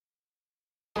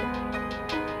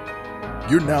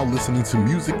You're now listening to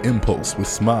Music Impulse with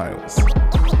Smiles.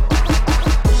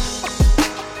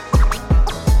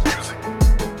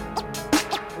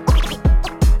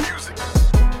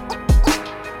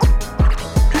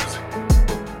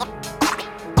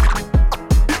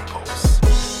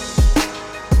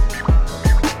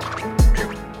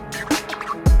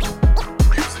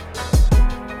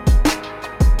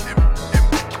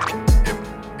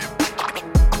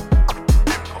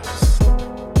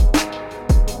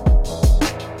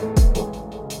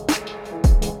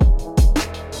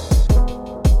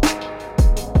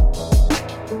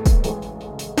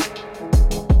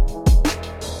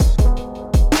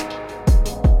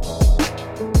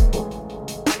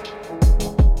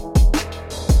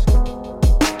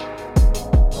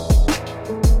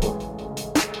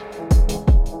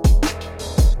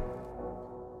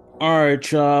 All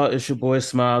right, y'all, it's your boy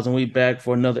Smiles, and we back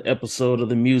for another episode of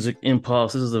the Music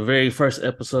Impulse. This is the very first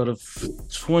episode of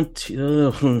 20...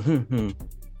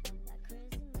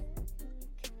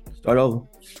 Start over.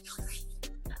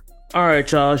 All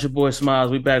right, y'all, it's your boy Smiles.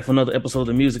 We back for another episode of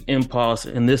the Music Impulse,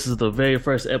 and this is the very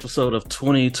first episode of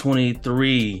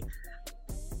 2023.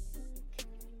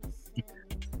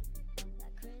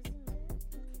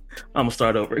 I'm gonna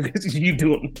start over. You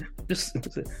doing just...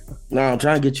 No, I'm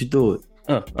trying to get you through it.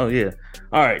 Oh yeah.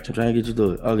 All right. I'm trying to get you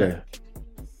through it. Okay.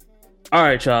 All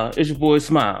right, y'all. It's your boy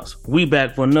Smiles. We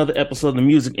back for another episode of the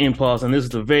Music Impulse, and this is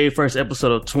the very first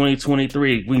episode of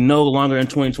 2023. We no longer in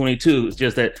 2022. It's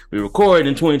just that we record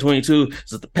in 2022.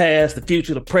 This is the past, the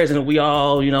future, the present. We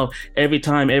all, every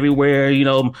time, everywhere.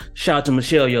 Shout out to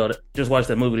Michelle Yeoh. Just watched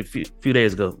that movie a few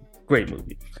days ago. Great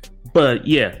movie. But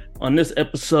yeah, on this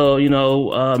episode,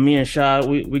 me and Shy,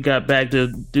 we got back to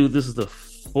do. This is the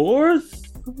fourth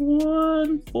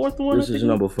one. This is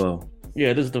number 4.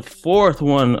 Yeah, this is the fourth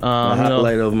one. The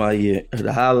highlight of my year.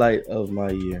 The highlight of my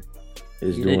year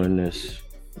is doing this.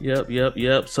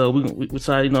 Yep. So we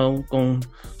decided, going to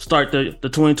start the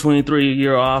 2023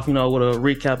 year off, with a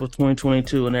recap of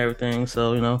 2022 and everything.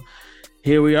 So,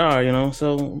 here we are,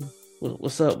 So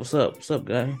what's up,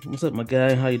 guy? What's up, my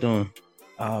guy? How you doing?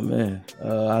 Oh man,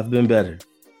 I've been better.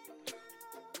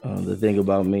 The thing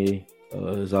about me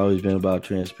has always been about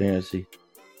transparency.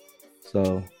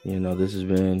 So, this has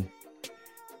been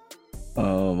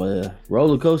a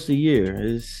roller coaster year.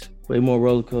 It's way more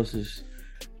roller coasters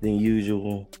than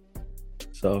usual.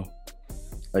 So,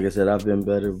 like I said, I've been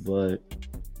better, but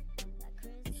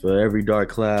for every dark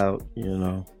cloud,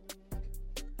 the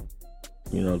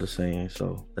saying.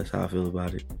 So that's how I feel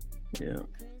about it. Yeah.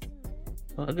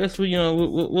 I guess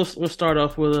we'll start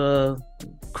off with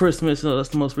Christmas. That's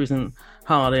the most recent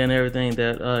holiday and everything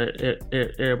that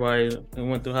everybody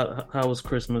went through. How was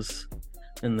Christmas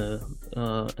in the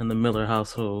Miller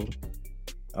household?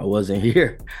 I wasn't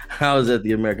here. I was at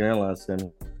the American Airlines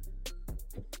Center.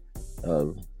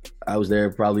 I was there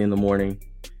probably in the morning.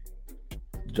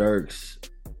 Jerks,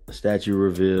 statue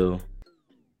reveal,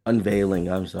 unveiling.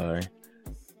 I'm sorry.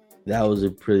 That was a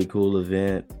pretty cool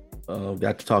event.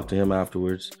 Got to talk to him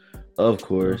afterwards, of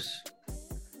course.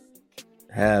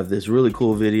 Have this really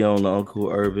cool video on the Uncle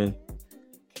Urban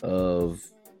that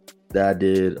I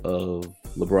did of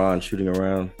LeBron shooting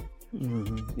around.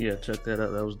 Mm-hmm. Yeah, check that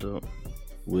out. That was dope.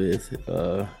 With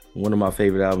one of my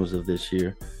favorite albums of this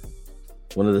year.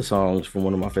 One of the songs from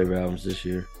one of my favorite albums this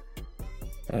year.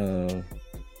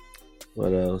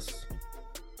 What else?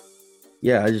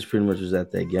 Yeah, I just pretty much was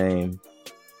at that game.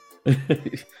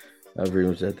 I pretty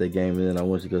much at that game, and then I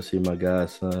went to go see my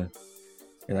godson,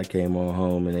 and I came on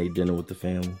home and ate dinner with the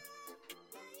family.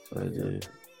 So I did.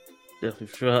 Definitely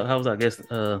sure. How was, I guess,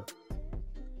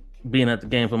 being at the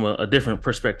game from a different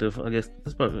perspective? I guess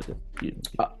that's probably.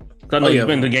 I know you've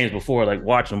been to games before, like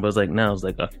watching, but it's like now it's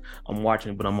like I'm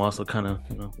watching, but I'm also kind of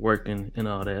working and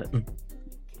all that.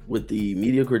 With the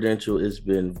media credential, it's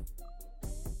been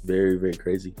very, very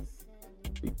crazy.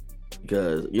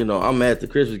 Because, I'm at the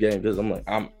Christmas game because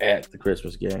I'm at the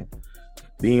Christmas game.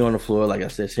 Being on the floor, like I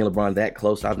said, seeing LeBron that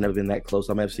close, I've never been that close.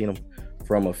 I may have seen him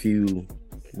from a few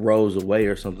rows away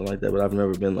or something like that, but I've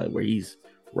never been like where he's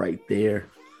right there.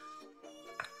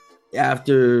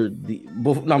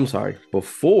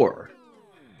 Before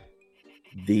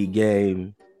the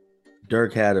game,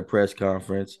 Dirk had a press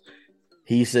conference.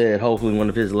 He said hopefully one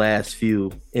of his last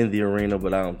few in the arena,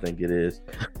 but I don't think it is.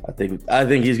 I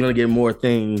think he's gonna get more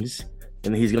things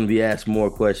and he's gonna be asked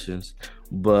more questions.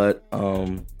 But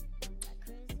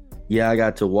yeah, I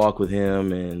got to walk with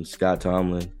him and Scott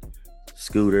Tomlin,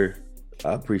 Scooter.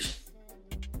 I appreciate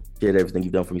everything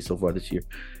you've done for me so far this year.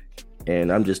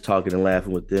 And I'm just talking and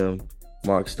laughing with them,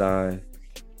 Mark Stein.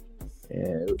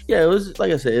 And yeah, it was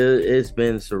like I said, it's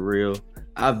been surreal.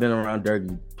 I've been around Dirk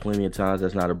plenty of times.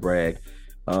 That's not a brag.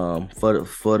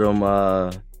 For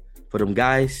them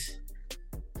guys,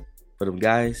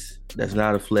 that's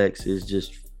not a flex. It's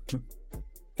just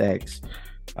facts.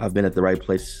 I've been at the right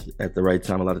place at the right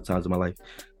time a lot of times in my life.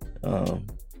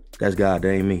 That's God,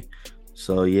 that ain't me.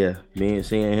 So yeah,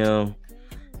 seeing him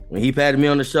when he patted me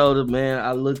on the shoulder, man,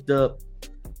 I looked up,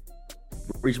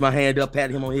 reached my hand up,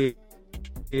 patted him on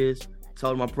his,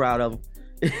 told him I'm proud of him.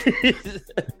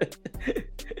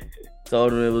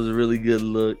 Told him it was a really good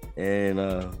look, and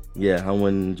yeah, I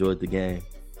went and enjoyed the game.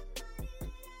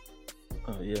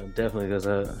 Oh yeah, definitely, because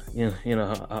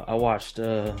I watched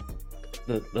the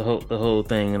whole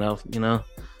thing, and of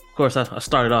course I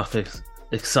started off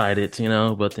excited,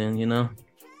 but then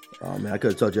oh man, I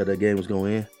could have told you that game was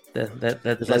going in. That's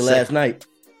just like last night.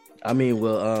 I mean,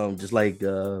 well, just like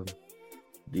I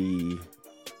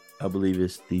believe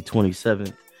it's the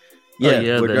 27th. Yeah,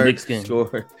 the Dirk Knicks game.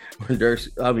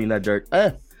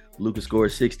 Luka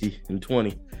scored 60 and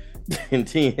 20 and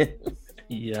 10.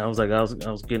 Yeah, I was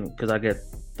getting, because I get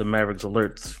the Mavericks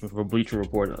alerts for Bleacher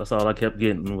Report. That's all I kept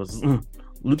getting was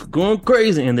Luka going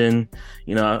crazy, and then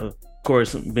of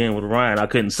course being with Ryan, I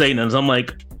couldn't say nothing. So I'm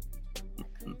like,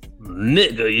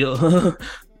 nigga, yo,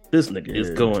 this nigga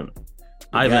is going.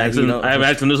 I asked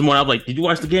him this morning. I was like, "Did you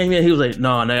watch the game yet?" He was like,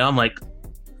 "No." I'm like,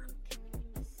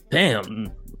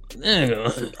 "Damn."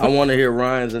 I want to hear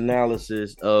Ryan's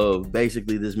analysis of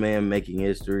basically this man making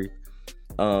history.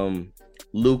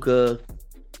 Luka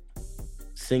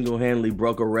single-handedly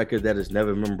broke a record that has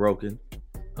never been broken.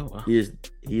 Oh wow! He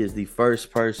is the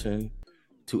first person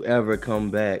to ever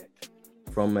come back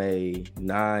from a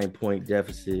 9-point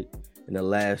deficit in the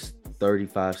last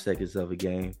 35 seconds of a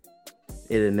game.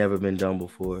 It had never been done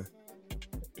before.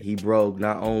 He broke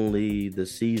not only the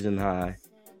season high,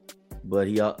 but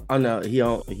he not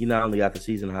only got the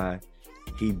season high,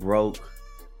 he broke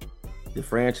the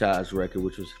franchise record,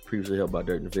 which was previously held by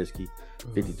Dirk Nowitzki,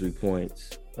 53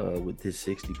 points with his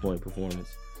 60-point performance.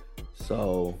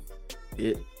 So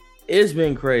it's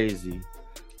been crazy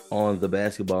on the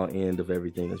basketball end of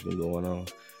everything that's been going on,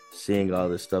 seeing all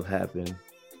this stuff happen.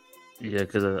 Yeah,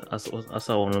 because I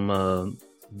saw one of them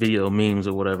video memes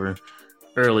or whatever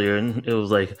earlier, and it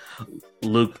was like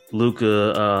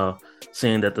Luka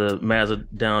saying that the Mavs are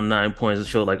down 9 points. It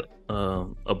showed like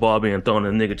a ball being thrown,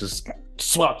 and the nigga just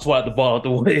swat the ball out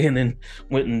the way, and then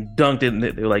went and dunked it. And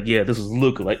they were like, "Yeah, this is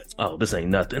Luka." Like, oh, this ain't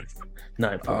nothing.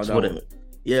 9 points.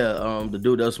 Yeah, the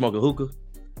dude that was smoking hookah.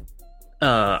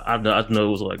 I know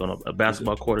it was like on a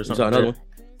basketball court or something. You saw another one?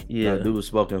 Yeah, the dude was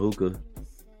smoking hookah.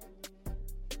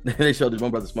 They showed this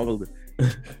one brother smoking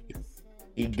hookah.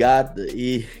 He got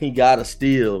a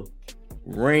steal,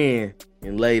 ran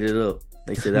and laid it up.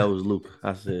 They said that was Luka.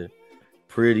 I said,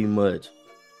 pretty much.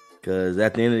 Because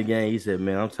at the end of the game, he said,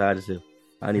 man, I'm tired as hell.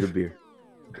 I need a beer.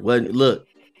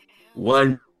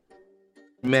 Wasn't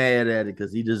mad at it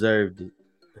because he deserved it.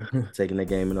 Taking the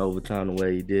game in overtime the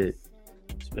way he did.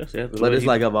 Especially after but it's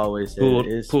like I've always said.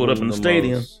 Pulled up in the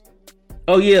stadium.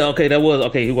 Oh, yeah. Okay,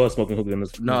 he was smoking hookah in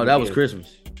this. No, that was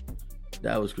Christmas.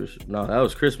 That was Christmas. No, that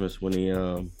was Christmas when he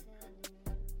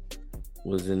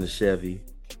was in the Chevy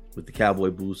with the cowboy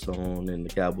boots on and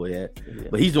the cowboy hat. Yeah.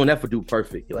 But he's doing that for Dude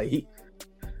Perfect.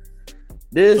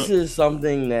 This is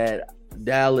something that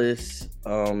Dallas,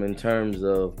 in terms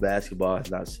of basketball, has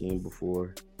not seen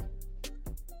before.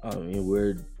 I mean,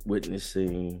 we're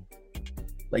witnessing,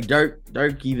 like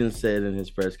Dirk even said in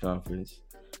his press conference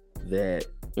that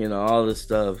all the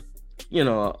stuff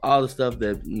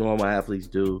that normal athletes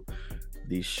do.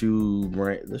 The shoe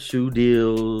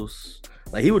deals,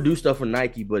 like he would do stuff for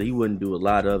Nike, but he wouldn't do a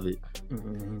lot of it.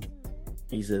 Mm-hmm.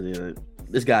 He said,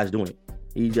 "This guy's doing it.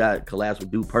 He got collabs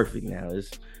with Dude Perfect now.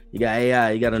 You got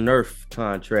AI, you got a Nerf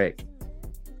contract.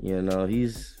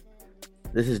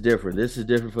 This is different. This is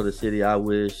different for the city. I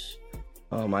wish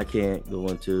I can't go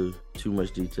into too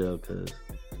much detail because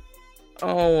I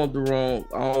don't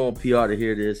want PR to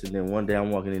hear this, and then one day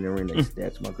I'm walking in the ring, they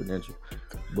snatch my credential.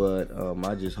 But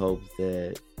I just hope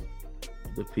that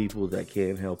the people that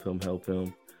can help him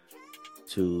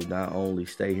to not only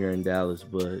stay here in Dallas,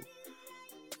 but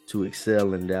to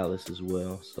excel in Dallas as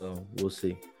well. So we'll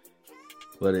see.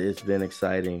 But it's been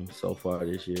exciting so far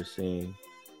this year, seeing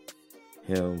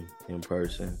him in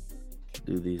person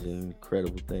do these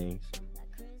incredible things.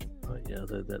 Oh yeah,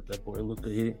 that boy Luka,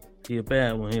 he a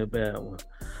bad one.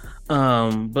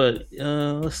 But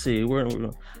let's see, where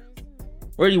do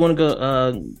you want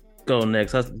to go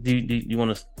next? Do you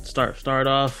want to start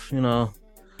off? Go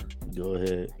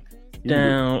ahead.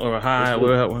 Down or high?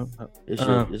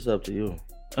 It's up to you.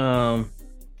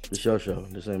 It's your show.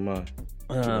 This ain't mine.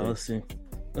 Let's see.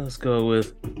 Let's go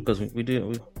with, because we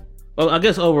Well, I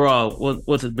guess overall,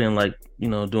 what's it been like?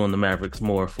 Doing the Mavericks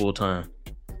more full time.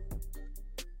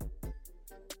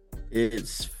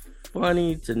 It's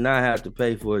funny to not have to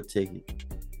pay for a ticket.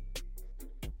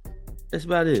 That's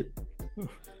about it.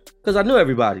 Because I knew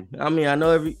everybody. I mean, I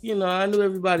knew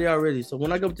everybody already. So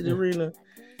when I go to the arena,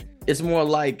 it's more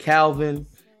like Calvin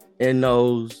and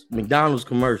those McDonald's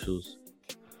commercials.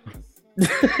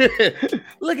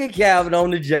 Look at Calvin on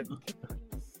the job.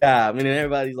 I mean,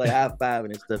 everybody's like high-fiving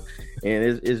and stuff.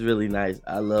 And it's really nice.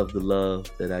 I love the love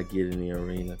that I get in the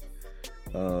arena.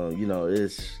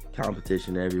 It's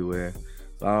competition everywhere.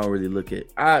 So I don't really look at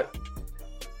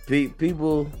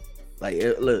people like,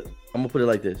 look, I'm going to put it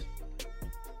like this.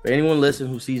 For anyone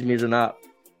listening who sees me as an op,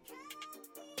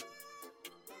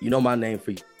 you know my name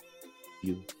for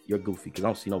you. You're goofy because I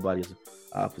don't see nobody as an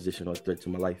opposition or threat to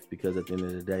my life, because at the end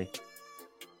of the day,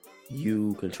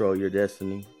 you control your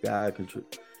destiny.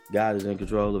 God is in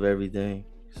control of everything.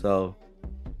 So,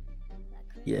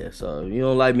 yeah. So if you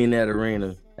don't like me in that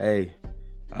arena, hey,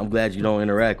 I'm glad you don't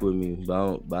interact with me,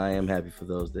 but I am happy for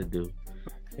those that do.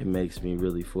 It makes me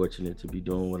really fortunate to be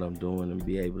doing what I'm doing and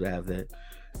be able to have that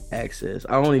access.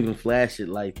 I don't even flash it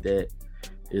like that,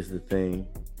 is the thing.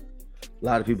 A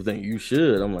lot of people think you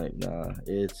should. I'm like, nah,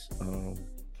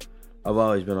 I've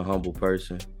always been a humble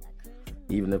person.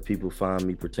 Even if people find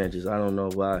me pretentious, I don't know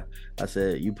why. I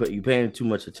said, you paying too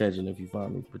much attention if you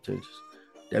find me pretentious.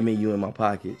 That means you in my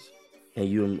pockets and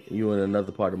you in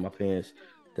another part of my pants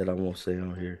that I won't say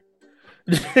on here.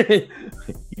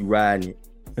 You riding it.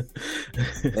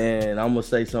 And I'm going to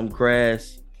say something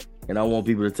crass, and I want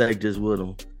people to take this with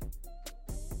them.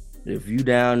 If you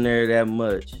down there that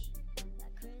much,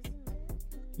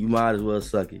 you might as well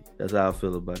suck it. That's how I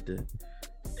feel about that.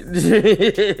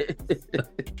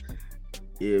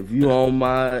 If you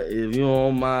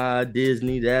on my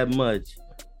Disney that much,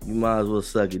 you might as well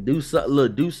suck it. Do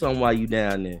something while you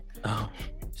down there. Oh.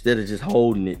 Instead of just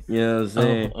holding it. You know what I'm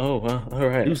saying? Oh, well, all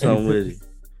right. Do something with it.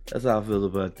 That's how I feel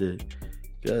about that.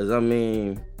 Because, I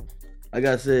mean, like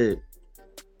I said,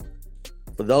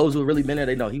 for those who really been there,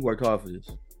 they know he worked hard for this.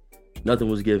 Nothing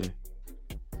was given.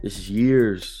 This is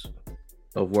years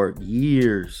of work.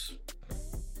 Years.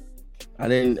 I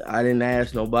didn't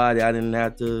ask nobody. I didn't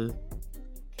have to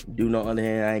do no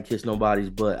underhand. I ain't kiss nobody's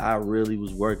butt. I really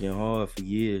was working hard for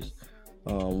years.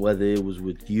 Whether it was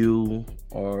with you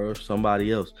or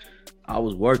somebody else, I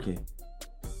was working.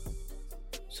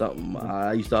 Something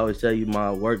I used to always tell you,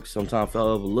 my work sometimes fell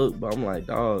overlooked, but I'm like,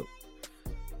 dog,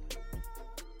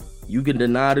 you can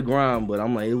deny the grind, but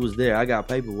I'm like, it was there. I got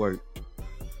paperwork.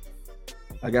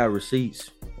 I got receipts,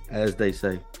 as they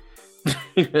say,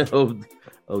 of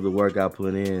the work I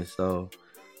put in. So,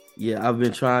 yeah, I've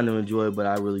been trying to enjoy it, but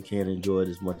I really can't enjoy it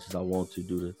as much as I want to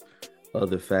due to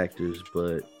other factors.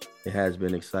 But it has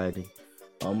been exciting.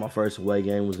 My first away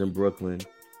game was in Brooklyn.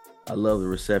 I love the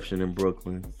reception in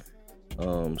Brooklyn.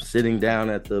 Sitting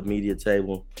down at the media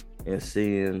table and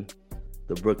seeing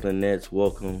the Brooklyn Nets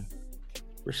welcome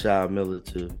Rashad Miller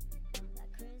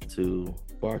to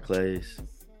Barclays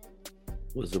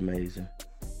was amazing.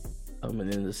 And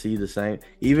then to see the same,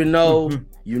 even though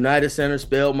United Center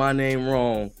spelled my name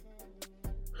wrong,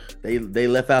 they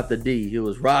left out the D. It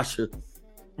was Rasha.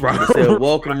 They said,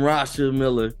 "Welcome, Rasha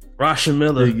Miller." Rasha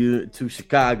Miller to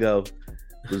Chicago.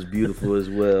 It was beautiful as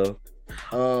well.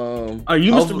 Are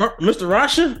you Mr.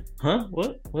 Rasha? Huh?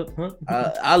 What? Huh?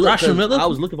 Rasha Miller? I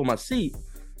was looking for my seat.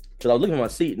 Because I was looking at my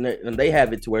seat, and they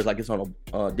have it to where it's like it's on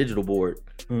a digital board.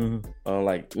 Mm-hmm.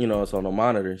 Like, it's on a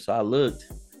monitor. So I looked.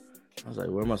 I was like,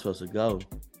 where am I supposed to go?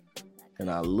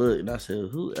 And I looked, and I said,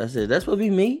 who? I said, that's supposed to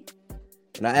be me?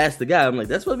 And I asked the guy, I'm like,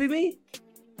 that's supposed to be me?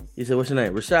 He said, what's your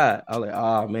name? Rashad. I was like,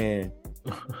 oh, man.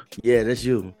 Yeah, that's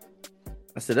you.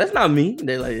 I said, that's not me.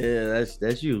 They're like, yeah,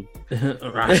 that's you.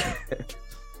 Right.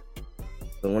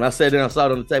 So when I sat there and I saw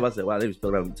it on the tape, I said, wow, they was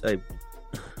spelled out on the tape.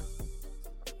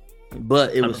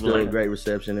 But it was still a great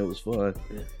reception. It was fun.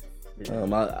 Yeah.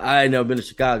 I ain't never been to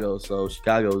Chicago, so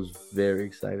Chicago was very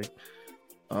exciting.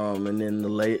 And then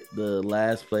the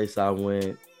last place I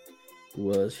went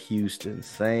was Houston.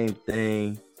 Same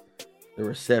thing. The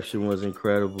reception was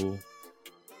incredible.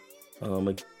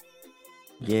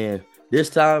 Again, this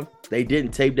time they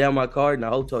didn't tape down my card in the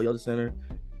hotel Yoda Center.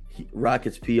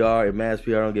 Rockets PR and Mavs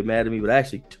PR don't get mad at me, but I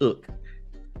actually took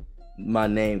my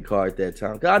name card that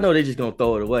time. Cause I know they're just gonna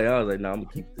throw it away. I was like, no, I'm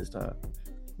gonna keep it this time.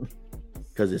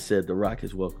 Because it said the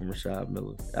Rockets welcome Rashad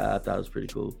Miller. I thought it was pretty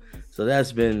cool. So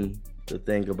that's been the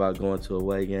thing about going to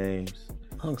away games.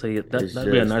 I would say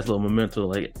that'd be a nice little memento,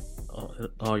 like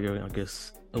all your, I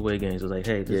guess, away games. It's like,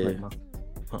 hey, this is like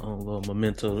my own little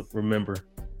memento. Remember.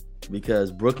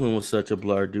 because Brooklyn was such a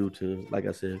blur due to, like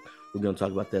I said, we're gonna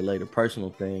talk about that later,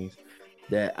 personal things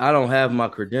that I don't have my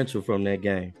credential from that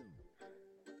game.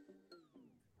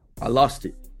 I lost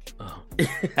it. Oh.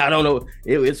 I don't know.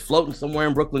 It's floating somewhere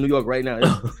in Brooklyn, New York right now.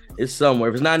 It's somewhere.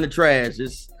 If it's not in the trash,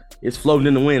 it's floating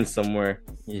in the wind somewhere.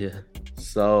 Yeah.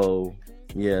 So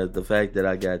yeah, the fact that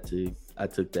I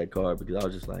took that card because I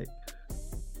was just like,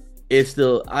 it's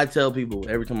still. I tell people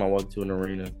every time I walk to an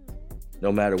arena,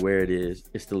 no matter where it is,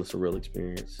 it's still a surreal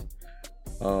experience.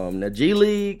 Now G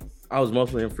League, I was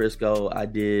mostly in Frisco. I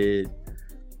did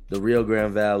the Rio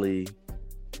Grande Valley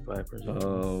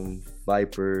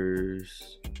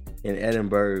Vipers in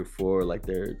Edinburgh for like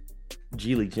their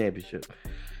G League championship.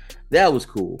 That was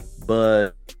cool,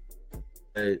 but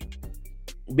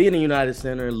being in United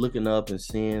Center, looking up and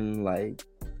seeing like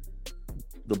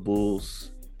the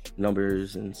Bulls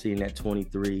numbers and seeing that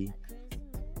 23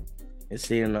 and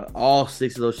seeing all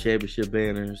 6 of those championship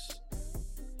banners.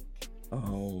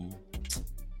 I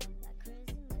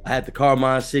had the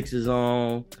Carmine 6s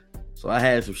on, so I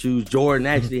had some shoes Jordan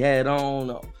actually had on,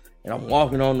 and I'm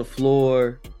walking on the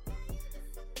floor.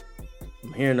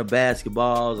 I'm hearing the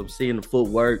basketballs. I'm seeing the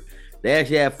footwork. They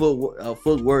actually had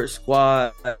footwork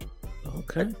squad.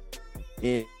 Okay.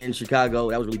 In Chicago,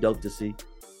 that was really dope to see.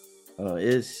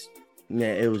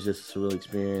 It was just a surreal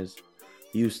experience.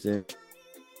 Houston,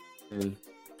 and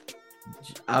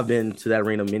I've been to that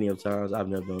arena many of times. I've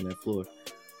never been on that floor,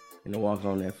 and the walk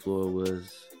on that floor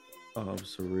was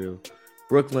surreal.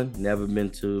 Brooklyn, never been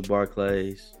to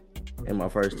Barclays, and my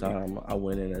first time I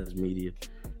went in as media.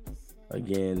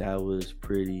 Again, that was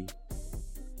pretty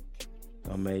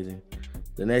amazing.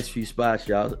 The next few spots,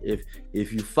 y'all,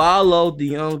 if you follow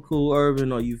the Uncool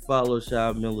Urban or you follow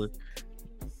Shy Miller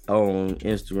on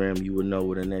Instagram, you will know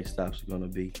where the next stops are going to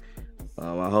be.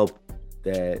 I hope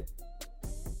that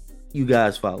you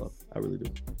guys follow. I really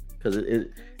do. Because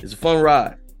it's a fun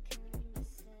ride.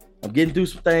 I'm getting through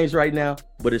some things right now,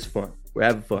 but it's fun. We're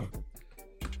having fun.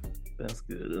 That's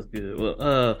good.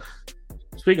 Well,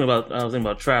 speaking about, I was thinking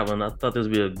about traveling. I thought this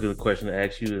would be a good question to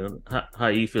ask you, and how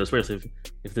you feel, especially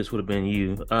if this would have been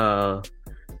you.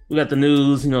 We got the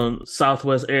news,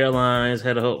 Southwest Airlines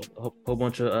had a whole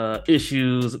bunch of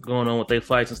issues going on with their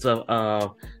flights and stuff.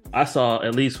 I saw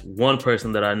at least one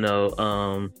person that I know.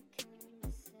 I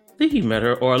think you met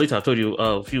her, or at least I told you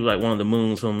she was like one of the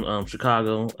moons from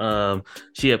Chicago.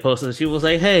 She had posted, she was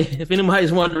like, "Hey, if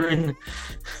anybody's wondering,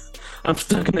 I'm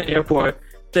stuck in the airport.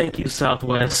 Thank you,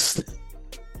 Southwest."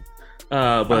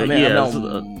 But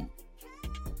I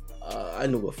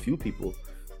knew a few people.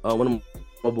 One of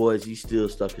my boys, he's still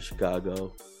stuck in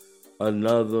Chicago.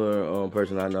 Another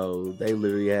person I know, they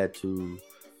literally had to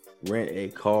rent a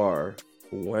car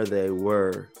from where they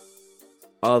were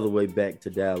all the way back to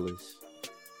Dallas.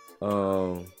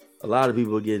 A lot of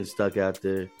people are getting stuck out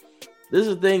there. This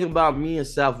is the thing about me and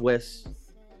Southwest.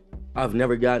 I've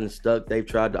never gotten stuck. They've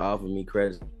tried to offer me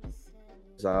credits.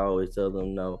 I always tell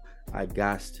them, no, I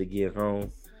got to get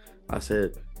home. I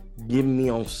said, get me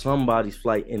on somebody's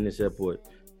flight in this airport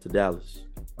to Dallas.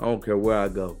 I don't care where I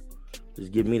go.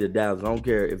 Just get me to Dallas. I don't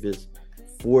care if it's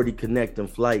 40 connecting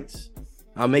flights.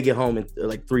 I'll make it home in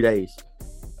like 3 days.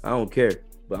 I don't care.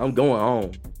 But I'm going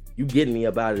home. You getting me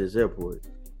up out of this airport.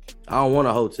 I don't want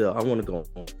a hotel. I want to go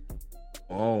home.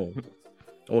 I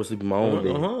want to sleep in my own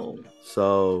bed.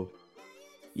 So,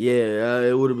 yeah,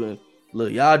 it would have been.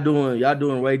 Look, y'all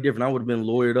doing way different. I would have been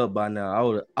lawyered up by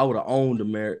now. I would have owned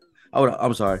America. I would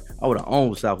have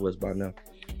owned Southwest by now.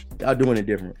 Y'all doing it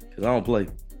different because I don't play.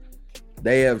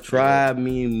 They have tried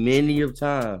me many of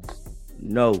times.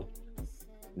 No,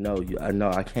 I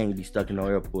know I can't be stuck in no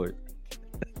airport.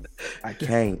 I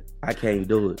can't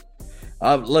do it.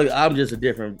 I'm just a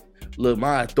different. Look,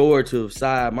 my authoritative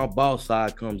side, my boss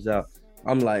side comes out.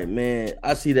 I'm like, man,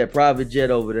 I see that private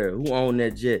jet over there. Who own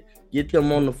that jet? Get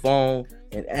them on the phone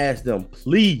and ask them,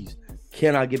 please,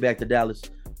 can I get back to Dallas?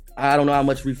 I don't know how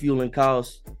much refueling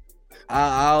costs.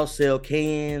 I'll sell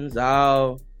cans.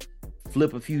 I'll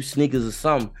flip a few sneakers or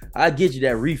something. I'll get you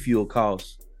that refuel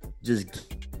cost.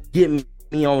 Just get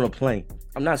me on a plane.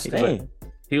 I'm not staying.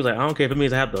 He was like, I don't care if it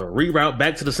means I have to reroute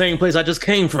back to the same place I just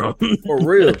came from. For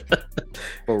real.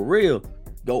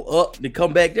 Go up to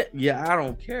come back there. Yeah, I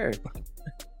don't care.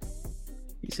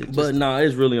 But no,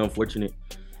 it's really unfortunate.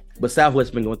 But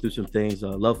Southwest's been going through some things.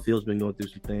 Love Field's been going through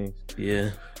some things.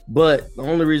 Yeah. But the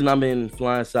only reason I've been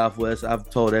flying Southwest, I've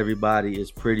told everybody,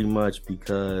 is pretty much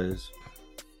because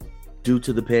due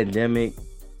to the pandemic,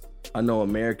 I know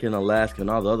American, Alaska, and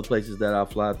all the other places that I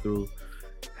fly through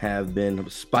have been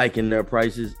spiking their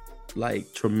prices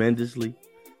like tremendously.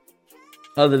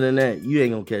 Other than that, you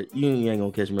ain't gonna catch me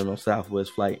on no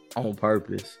Southwest flight on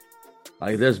purpose.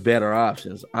 Like, there's better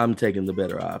options. I'm taking the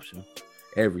better option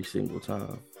every single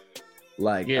time.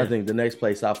 Like, I think the next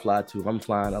place I fly to, I'm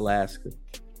flying Alaska.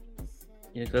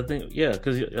 Yeah, cause I think you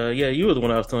were the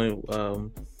one I was telling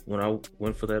you when I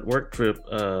went for that work trip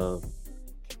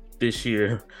this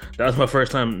year. That was my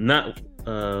first time not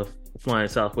flying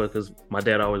Southwest because my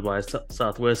dad always buys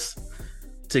Southwest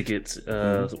tickets.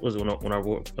 Was when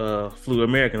I flew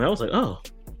American. I was like, oh,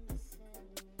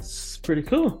 it's pretty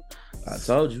cool. I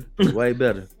told you, it's way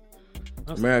better.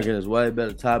 American is way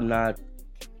better, top notch.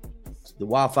 The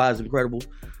Wi-Fi is incredible.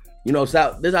 You know,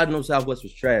 this I know Southwest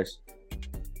was trash.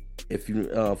 If you,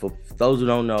 for those who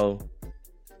don't know,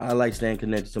 I like staying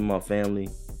connected to my family,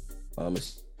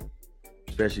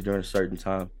 especially during a certain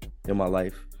time in my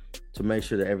life, to make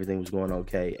sure that everything was going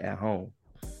okay at home.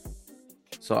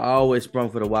 So I always sprung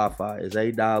for the Wi-Fi. It's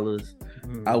 $8.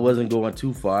 Mm-hmm. I wasn't going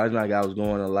too far. It's not like I was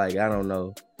going to, like, I don't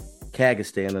know,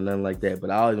 Kazakhstan or nothing like that.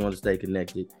 But I always want to stay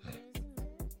connected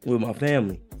with my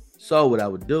family. So what I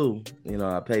would do, you know,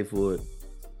 I pay for it,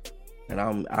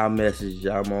 and I message,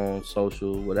 I'm on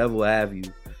social, whatever have you,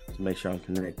 to make sure I'm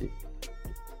connected.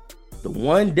 The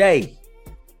one day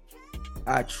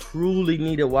I truly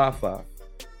needed Wi-Fi,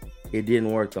 it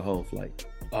didn't work the whole flight.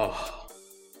 Oh,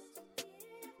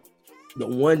 the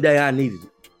one day I needed it.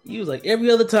 You was like, every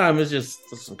other time it's just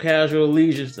some casual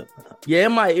leisure stuff. Yeah,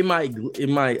 it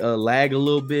might lag a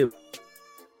little bit,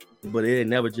 but it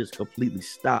never just completely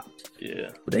stopped. Yeah.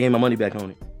 But they gave my money back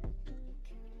on it.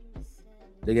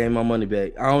 They gave my money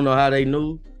back. I don't know how they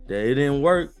knew that it didn't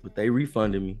work, but they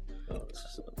refunded me.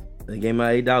 They gave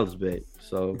my $8 back.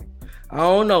 So I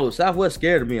don't know. Southwest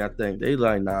scared of me, I think. They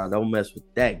like, nah, don't mess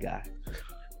with that guy.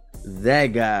 That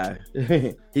guy.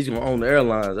 He's gonna own the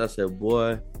airlines. I said,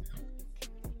 boy,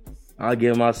 I'll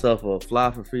give myself a fly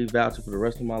for free voucher for the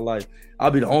rest of my life. I'll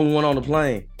be the only one on the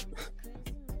plane.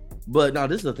 But no,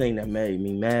 this is the thing that made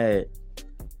me mad,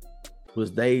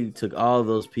 was they took all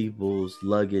those people's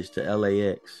luggage to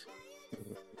LAX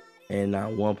and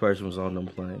not one person was on them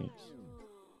planes.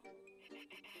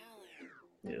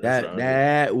 Yeah,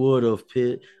 that would have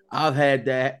pissed. I've had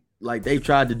that. Like, they've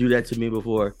tried to do that to me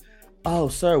before. Oh,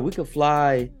 sir, we could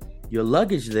fly your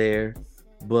luggage there,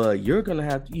 but you're gonna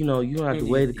have to, you're gonna have to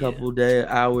wait a couple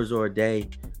hours or a day.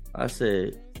 I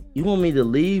said, you want me to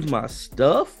leave my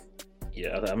stuff?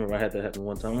 Yeah, I remember I had that happen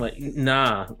one time. I'm like,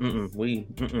 nah,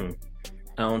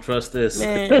 I don't trust this.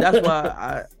 Man, that's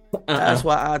why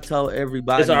I tell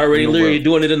everybody. It's already literally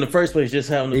doing it in the first place, just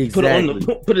having to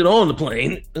put it on the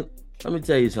plane. Let me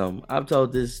tell you something. I've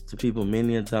told this to people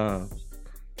many a times.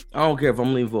 I don't care if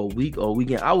I'm leaving for a week or a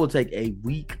weekend. I will take a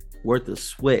week worth of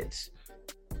sweats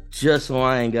just so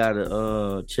I ain't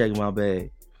gotta check my bag.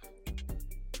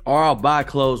 Or I'll buy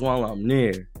clothes while I'm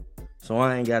there, so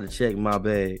I ain't gotta check my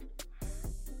bag.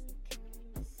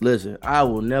 Listen, I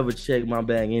will never check my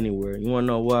bag anywhere. You wanna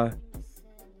know why?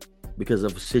 Because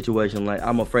of a situation like,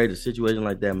 I'm afraid a situation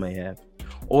like that may happen,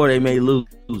 or they may lose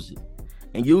it.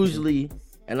 And usually,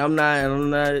 and I'm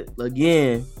not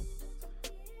again.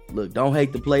 Look, don't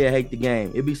hate the player, hate the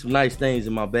game. It be some nice things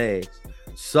in my bags.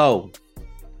 So,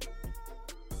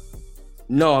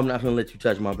 no, I'm not gonna let you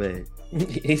touch my bag.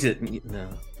 He said no.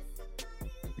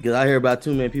 Because I hear about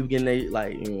too many people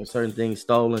getting certain things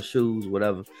stolen, shoes,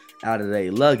 whatever, out of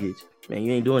their luggage. Man,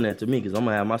 you ain't doing that to me, because I'm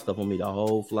gonna have my stuff on me the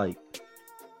whole flight.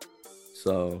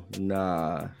 So,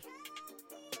 nah.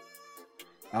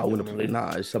 I wouldn't.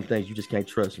 Nah, it's some things you just can't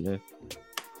trust, man.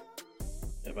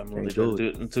 If I'm really do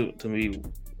it to me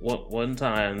one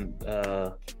time,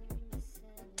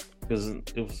 because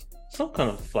it was some kind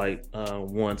of flight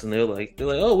once, and they're like,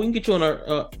 oh, we can get you on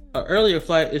our earlier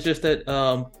flight. It's just that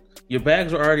your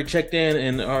bags are already checked in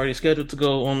and already scheduled to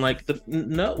go on I'm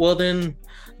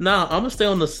gonna stay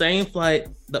on the same flight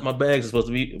that my bags are supposed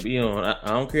to be on. I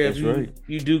don't care. If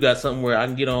you do got something where I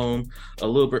can get on a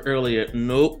little bit earlier.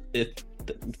 Nope.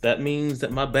 That means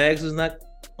that my bags is not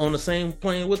on the same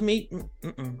plane with me.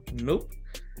 Nope.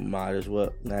 Might as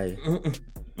well. Hey.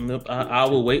 Nope. I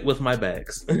will wait with my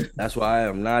bags. That's why I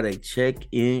am not a checked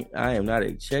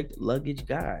luggage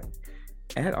guy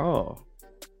at all.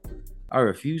 I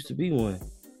refuse to be one.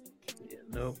 Yeah,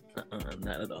 nope.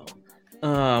 Not at all.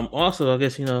 Also, I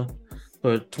guess,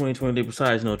 for 2020,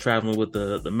 besides, traveling with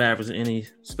the Mavericks, any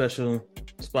special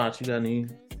spots you got, any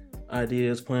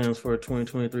ideas, plans for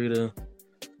 2023 to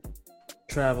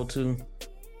travel to?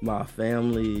 My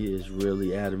family is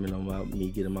really adamant about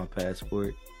me getting my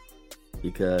passport,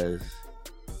 because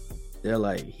they're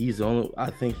like, I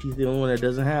think he's the only one that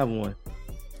doesn't have one.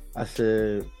 I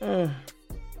said,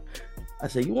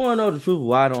 you want to know the truth of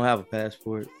why I don't have a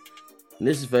passport? And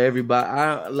this is for everybody.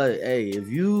 Hey, if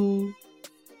you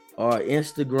are an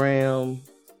Instagram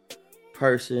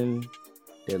person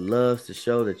that loves to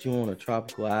show that you on a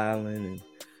tropical island and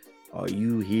are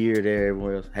you here, there,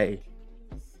 everywhere else, hey,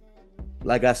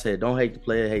 like I said, don't hate the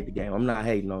player, hate the game. I'm not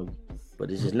hating on you,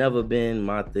 but it's just never been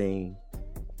my thing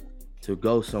to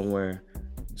go somewhere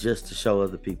just to show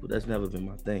other people. That's never been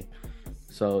my thing.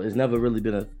 So it's never really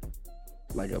been a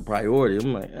priority.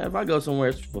 I'm like, if I go somewhere,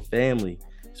 it's for family,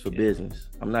 it's for business.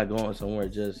 I'm not going somewhere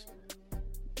just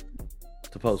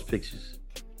to post pictures.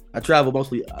 I travel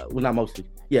mostly, not mostly.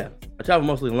 Yeah, I travel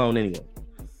mostly alone anyway.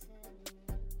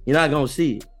 You're not gonna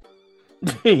see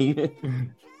it.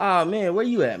 Oh man, where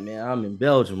you at, man? I'm in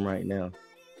Belgium right now.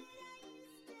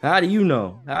 How do you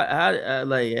know? How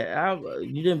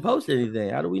you didn't post anything?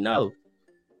 How do we know?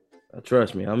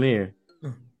 Trust me, I'm here.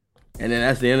 And then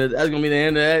that's gonna be the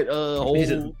end of that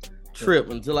whole trip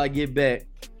until I get back.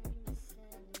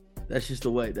 That's just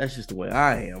the way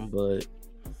I am. But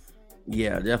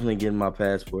yeah, definitely getting my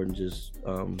passport and just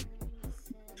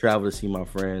travel to see my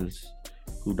friends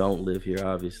who don't live here,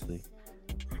 obviously,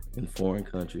 in foreign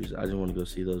countries. I just want to go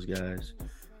see those guys.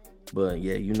 But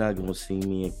yeah, you're not gonna see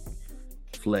me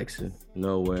flexing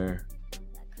nowhere.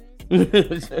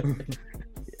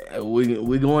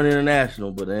 We going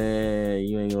international, but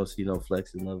you ain't gonna see no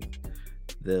flexing of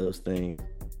those things.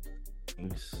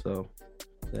 So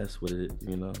that's what it is.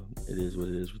 It is what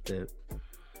it is with that.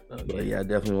 But yeah, I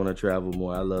definitely want to travel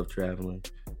more. I love traveling.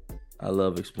 I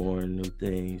love exploring new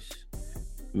things,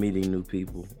 meeting new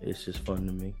people. It's just fun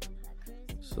to me.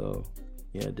 So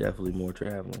yeah, definitely more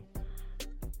traveling.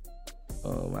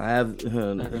 I have,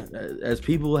 as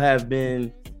people have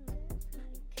been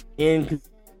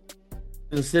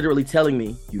inconsiderately telling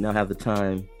me, you now have the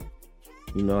time,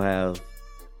 you now have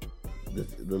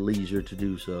the leisure to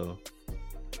do so.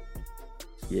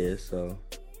 Yeah, so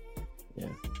yeah.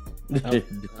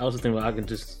 I was just thinking, I can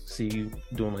just see you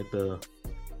doing like the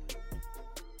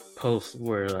post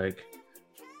where like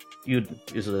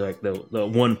it's like the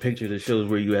one picture that shows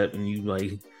where you at, and you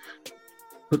like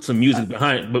put some music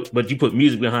behind, but you put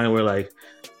music behind where like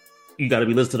you got to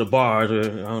be listening to the bars, or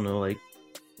I don't know, like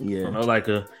like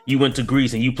you went to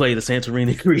Greece and you play the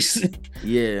Santorini Greece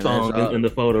song in the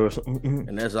photo or something,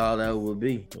 and that's all that would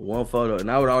be, one photo, and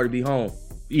I would already be home.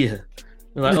 Yeah,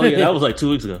 like, oh yeah, that was like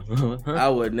 2 weeks ago.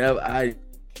 I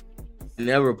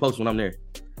never post when I'm there.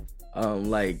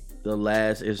 Like the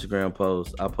last Instagram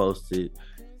post I posted,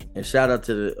 and shout out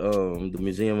to the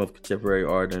Museum of Contemporary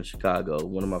Art in Chicago,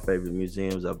 one of my favorite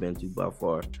museums I've been to by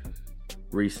far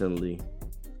recently.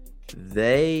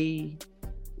 They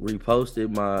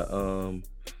reposted my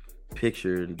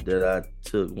picture that I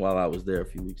took while I was there a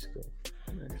few weeks ago.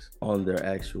 Nice. On their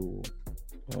actual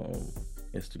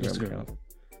Instagram account.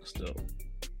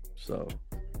 So,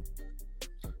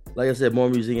 like I said, more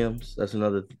museums. That's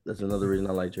another reason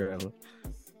I like traveling.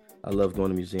 I love going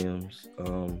to museums.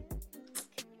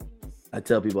 I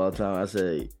tell people all the time, I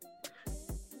say,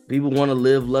 people want to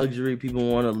live luxury. People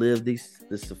want to live this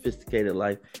sophisticated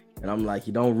life. And I'm like,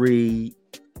 you don't read.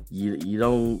 You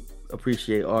don't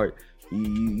appreciate art.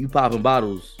 You popping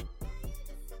bottles.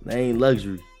 They ain't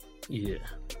luxury. Yeah.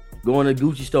 Going to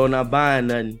Gucci store and not buying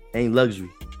nothing ain't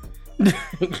luxury.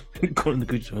 Going to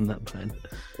Gucci store and not buying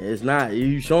nothing. It's not.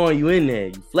 You showing you in there.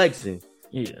 You flexing.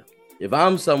 Yeah. If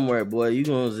I'm somewhere, boy, you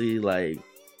gonna see like,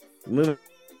 I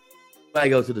might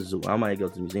go to the zoo. I might go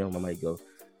to the museum. I might go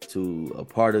to a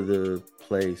part of the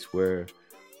place where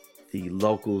the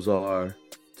locals are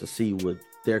to see what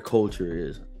their culture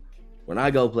is. When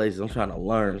I go places, I'm trying to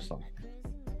learn something.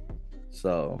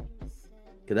 So,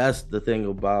 cause that's the thing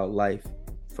about life.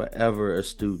 Forever a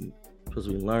student, because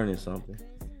we're learning something.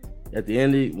 At the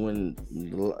end, when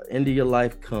the end of your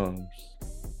life comes,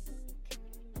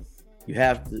 you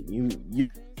have to.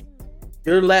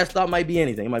 Your last thought might be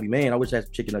anything. It might be, man, I wish I had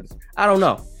some chicken nuggets. I don't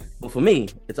know. But for me,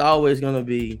 it's always going to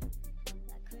be,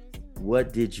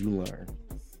 what did you learn?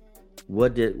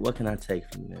 What can I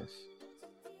take from this?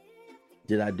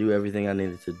 Did I do everything I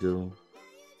needed to do?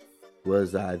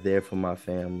 Was I there for my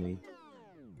family?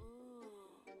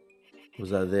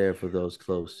 Was I there for those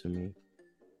close to me?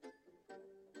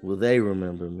 Will they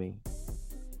remember me?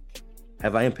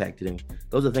 Have I impacted them?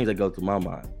 Those are things that go through my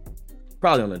mind.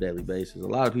 Probably on a daily basis. A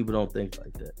lot of people don't think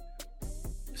like that.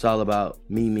 It's all about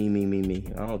me.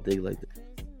 I don't think like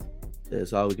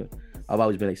that. I've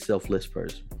always been a selfless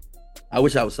person. I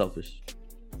wish I was selfish.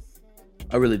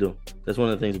 I really do. That's one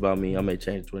of the things about me. I may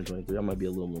change in 2023. I might be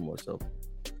a little bit more selfish.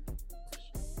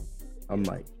 I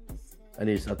might. I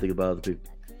need to stop thinking about other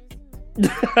people.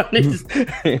 I need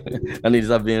to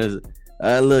stop being.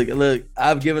 Look.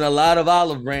 I've given a lot of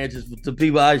olive branches to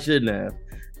people I shouldn't have.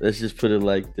 Let's just put it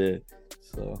like that.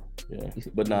 So yeah,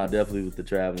 but nah, definitely with the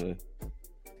traveling,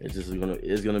 it's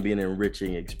gonna be an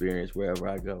enriching experience wherever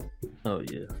I go. Oh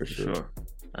yeah, for sure.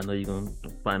 I know you're gonna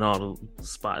find all the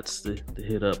spots to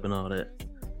hit up and all that.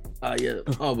 Yeah.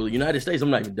 Oh, well, United States, I'm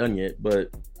not even done yet, but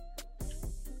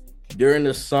during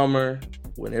the summer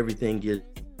when everything gets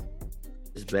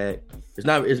back, it's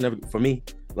never for me.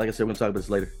 Like I said, we're gonna talk about this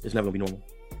later. It's never gonna be normal.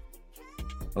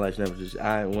 My life's never just.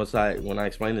 When I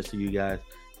explain this to you guys,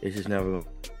 it's just never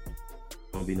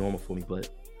gonna be normal for me. But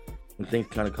when things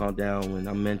kind of calm down, when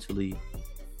I'm mentally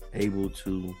able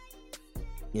to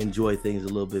enjoy things a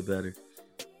little bit better,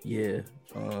 yeah,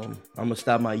 I'm gonna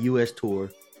stop my U.S. tour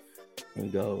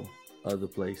and go other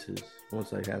places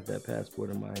once I have that passport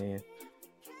in my hand.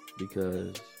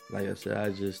 Because, like I said, I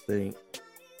just think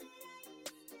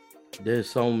there's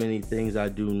so many things I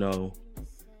do know,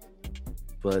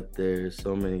 but there's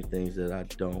so many things that I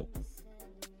don't,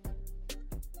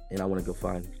 and I want to go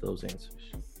find those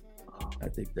answers. I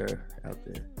think they're out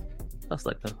there. That's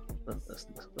like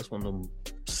that's one of them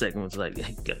segments. Like,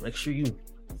 hey, you gotta make sure you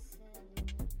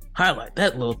highlight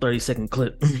that little 30-second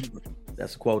clip.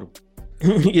 That's a quota.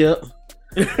 Yeah.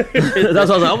 That's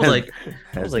what I was like.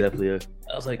 That's definitely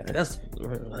that's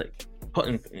like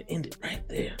putting end it right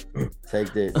there.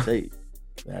 Take that.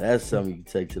 Now that's something you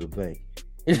can take to the bank.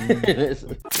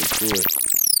 For sure.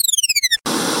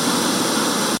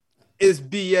 It's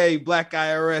BA, Black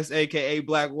IRS, aka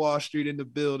Black Wall Street in the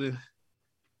building.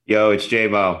 Yo, it's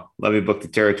J-Mo. Let me book the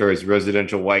territory's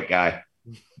residential white guy.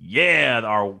 Yeah,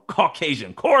 our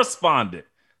Caucasian correspondent.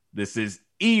 This is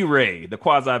E-Ray, the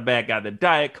quasi-bad guy, the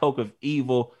Diet Coke of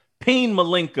evil, Peen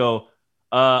Malenko.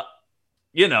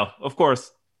 Of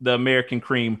course, the American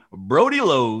cream, Brody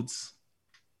Loads.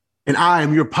 And I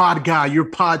am your pod guy, your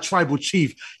pod tribal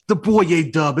chief, the boy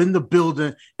A-Dub in the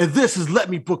building. And this is Let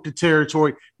Me Book the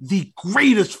Territory, the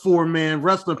greatest four-man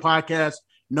wrestling podcast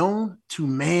known to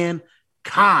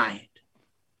mankind.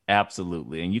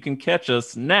 Absolutely. And you can catch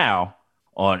us now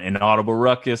on Inaudible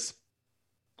Ruckus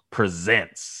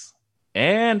Presents.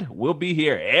 And we'll be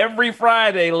here every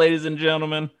Friday, ladies and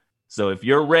gentlemen. So if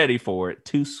you're ready for it,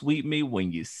 to sweet me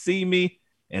when you see me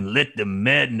and let the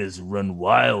madness run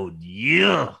wild.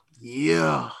 Yeah.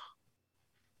 Yeah.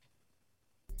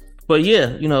 But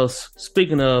yeah,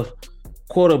 speaking of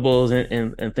quotables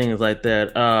and things like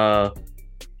that,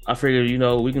 I figured,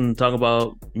 we can talk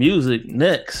about music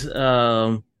next.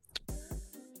 So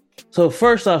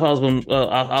first off,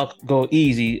 I'll go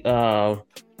easy.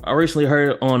 I recently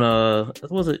heard on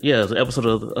it was an episode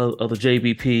of the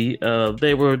JBP.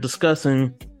 They were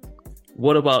discussing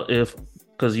what about if,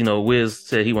 because Wiz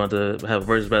said he wanted to have a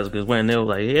versus battle against Wayne. They were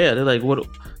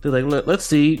like, let's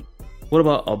see, what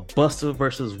about a Busta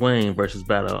versus Wayne versus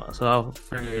battle? So I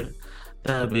figured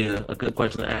that'd be a good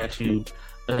question to ask you.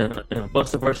 In a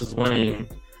Busta versus Wayne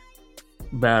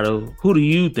battle, who do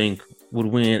you think would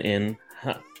win, and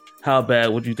how bad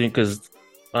would you think? Because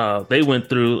they went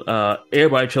through,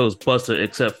 everybody chose Busta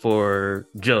except for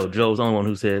Joe. Joe's the only one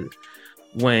who said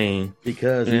Wayne.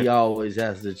 Because he always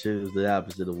has to choose the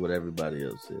opposite of what everybody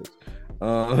else says.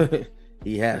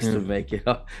 He has to make it.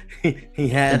 He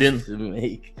has to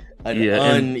make an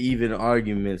uneven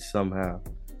argument somehow.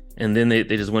 And then they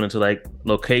just went into like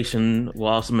location will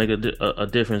also make a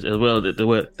difference as well.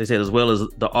 They said as well as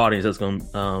the audience that's going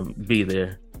to be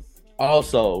there.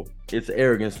 Also, it's an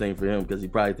arrogance thing for him because he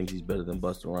probably thinks he's better than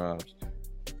Busta Rhymes,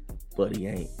 but he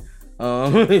ain't.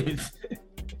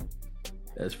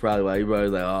 That's probably why he probably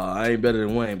like, oh, I ain't better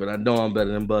than Wayne, but I know I'm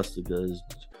better than Busta because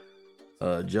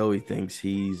Joey thinks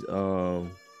he's I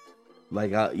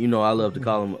love to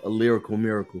call him a lyrical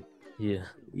miracle. Yeah.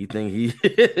 You think he?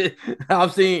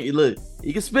 I've seen. Look,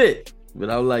 he can spit, but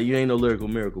I was like, you ain't no lyrical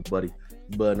miracle, buddy.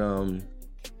 But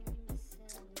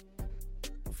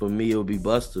for me, it would be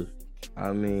Busta.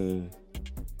 I mean,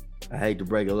 I hate to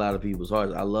break a lot of people's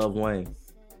hearts. I love Wayne.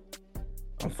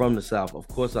 I'm from the South, of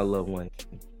course. I love Wayne,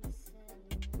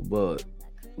 but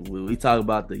when we talk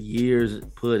about the years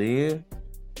put in,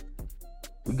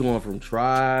 we going from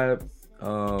Tribe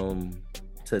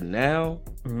to now.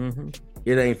 Mm-hmm.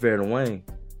 It ain't fair to Wayne.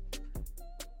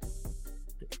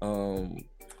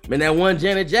 Man, that one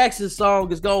Janet Jackson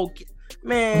song is going,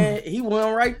 man, he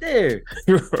won right there.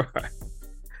 Right.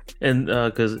 And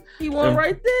because he won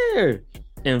right there.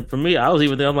 And for me, I was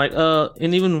even there. I'm like,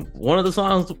 and even one of the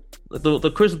songs,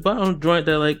 the Chris Brown joint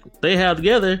that like they have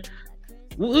together,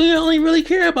 we only really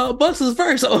care about Busta's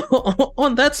verse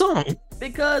on that song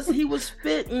because he was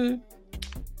spitting.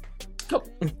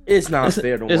 It's not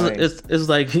fair to Wayne. It's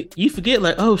like you forget,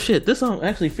 like, oh shit, this song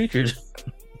actually featured.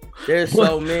 There's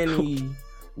so many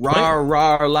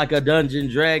Rawr like a dungeon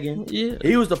dragon. Yeah.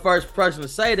 He was the first person to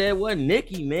say that. It wasn't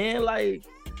Nicki, man. Like,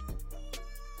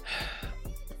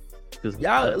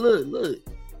 y'all look.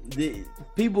 The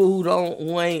people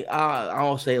who ain't I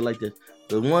don't say it like this.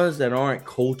 The ones that aren't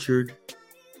cultured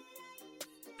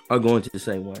are going to the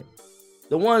same way.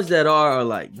 The ones that are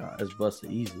like, nah, it's busted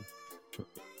easy.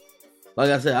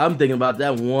 Like I said, I'm thinking about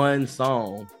that one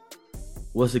song.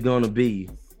 What's it gonna be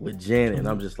with Janet? And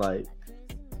I'm just like,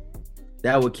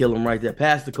 that would kill him right there.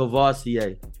 Pastor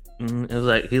Courvoisier. It was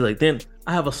like, he's like, then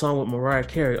I have a song with Mariah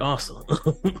Carey also.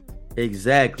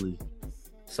 Exactly.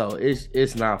 So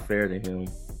it's not fair to him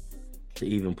to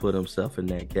even put himself in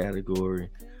that category.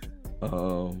 I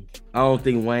don't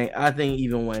think Wayne. I think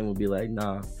even Wayne would be like,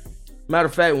 nah. Matter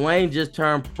of fact, Wayne just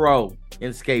turned pro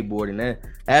in skateboarding.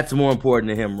 That's more important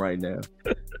to him right now.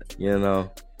 You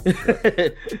know,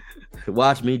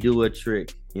 watch me do a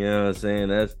trick. You know what I'm saying?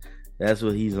 That's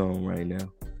what he's on right now.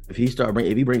 If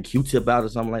he bring Q-Tip out or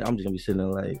something, like, I'm just gonna be sitting there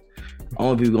like,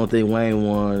 only people gonna think Wayne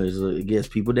won is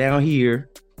against people down here.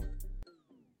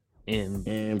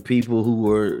 And people who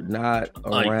were not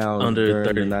around under during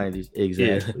 30. The 90s.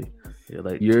 Exactly. Yeah,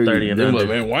 like you're 30 and under. Like,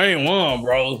 man, Wayne won,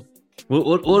 bro.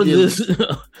 What is this?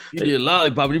 You did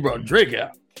Lollipop and you brought Drake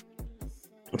out.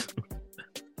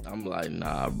 I'm like,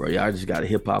 nah, bro. Y'all just got a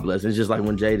hip hop lesson. It's just like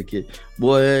when Jadakiss.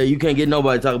 Boy, you can't get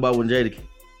nobody to talk about when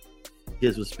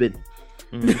Jadakiss was spitting.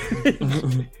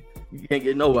 You can't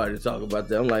get nobody to talk about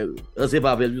that. I'm like, us hip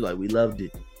hop heads, we like, we loved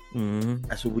it.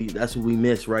 That's what we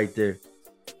missed right there.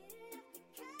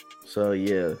 So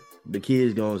yeah, the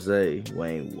kid's gonna say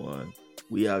Wayne won.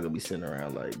 We all gonna be sitting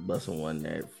around like busting one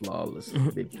that flawless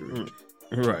victory.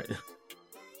 Right.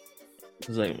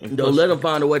 It's like, don't let them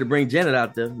find a way to bring Janet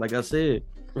out there. Like I said,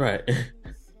 right.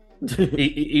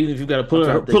 Even if you gotta pull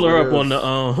her up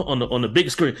on the big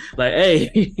screen, like,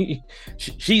 hey,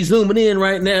 she's zooming in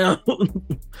right now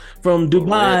from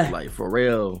Dubai. Like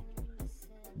Pharrell,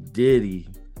 Diddy,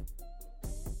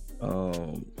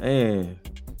 man.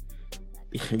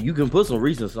 You can put some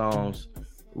recent songs,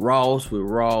 Ross with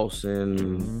Ross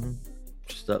and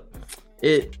stuff.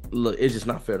 It's just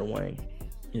not fair to Wayne.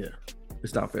 Yeah,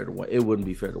 it's not fair to Wayne. It wouldn't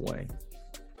be fair to Wayne.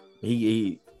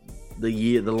 The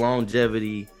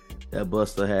longevity that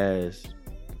Busta has,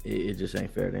 it just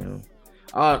ain't fair to him.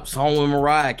 Song with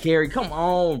Mariah Carey, come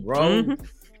on, bro.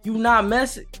 You not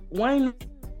messing Wayne.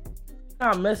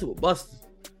 Not messing with Busta.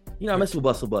 You not messing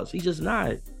with Busta Bust. He's just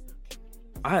not.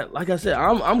 Like I said,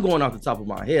 I'm going off the top of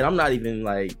my head. I'm not even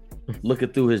like looking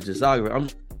through his discography. I'm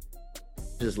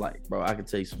just like, bro, I can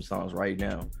tell you some songs right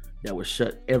now that would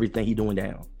shut everything he doing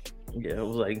down. Yeah, it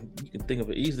was like, you can think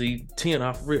of it easily 10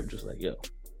 off rip, just like, yo.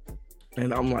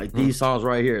 And I'm like, these songs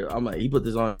right here, I'm like, he put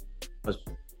this on his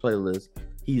playlist.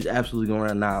 He's absolutely going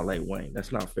to annihilate Wayne.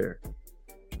 That's not fair.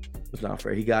 It's not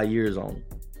fair. He got years on him.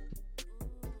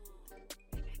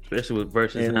 Especially with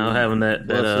Versus and now having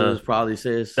that probably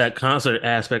says that concert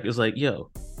aspect is like, yo,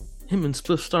 him and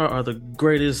Spliff Star are the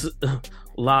greatest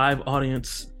live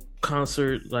audience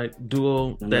concert like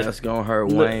duo. That's gonna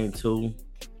hurt Wayne too.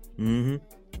 And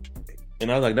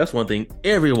I was like, that's one thing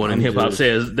everyone in hip hop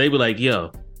says. They be like,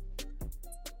 yo,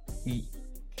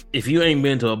 if you ain't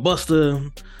been to a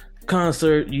Busta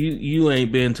concert, you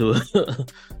ain't been to a.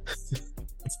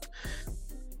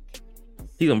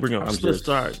 He gonna bring on Spliff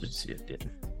Star.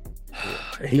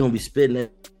 He gonna be spitting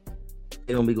it.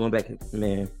 He gonna be going back,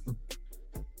 man.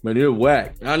 But it's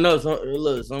whack. I know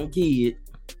some kid,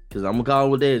 cause I'm gonna call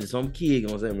him what that is. Some kid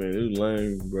gonna say, man, it's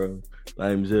lame, bro.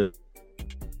 Lame as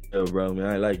hell, bro. Man,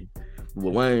 I ain't like it.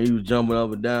 But Wayne, he was jumping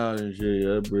up and down and shit.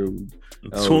 That bro,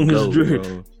 swung his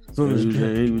dread.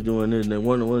 He was doing this, and then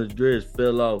one of his dreads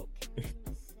fell off,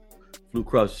 flew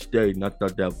across the stage, and I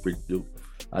thought that was pretty dope.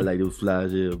 I like those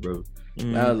flies here, bro.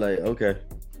 I was like, okay.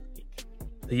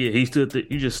 Yeah, he stood there.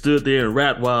 You just stood there and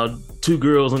rapped while two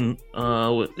girls in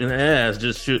the ass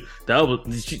just shoot. That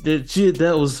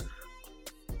was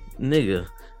nigga.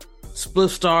 Spliff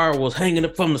Star was hanging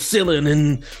up from the ceiling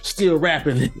and still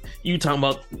rapping. You talking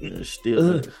about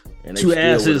still and they two still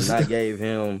asses? I gave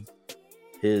him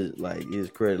his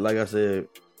credit. Like I said,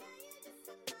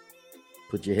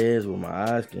 put your hands where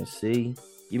my eyes can see.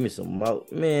 Give me some more,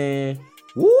 man.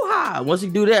 Woo-ha! Once you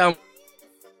do that,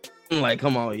 I'm like,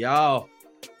 come on, y'all.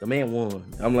 The man won.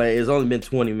 I'm like, it's only been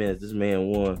 20 minutes. This man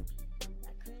won.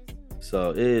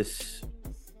 So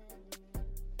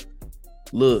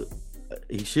look,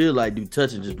 he should like do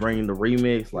touch and just bring the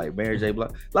remix like Mary J.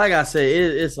 Blige. Like I said,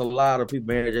 it's a lot of people,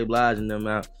 Mary J. Blige and them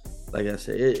out. Like I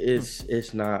said,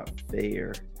 it's not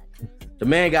fair. The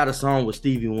man got a song with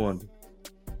Stevie Wonder.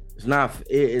 It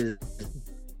is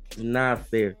not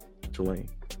fair to Wayne.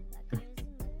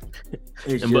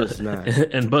 It's and just not.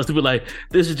 And Busta be like,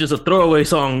 "This is just a throwaway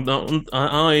song. I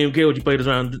don't even care what you play this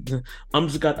around. I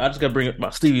just got to bring up my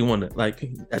Stevie Wonder." Like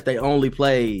That they only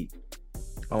played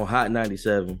on Hot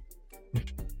 97.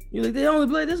 You like, they only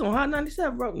played this on Hot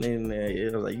 97, bro. And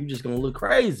it was like, you just gonna look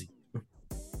crazy. You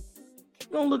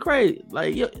gonna look crazy.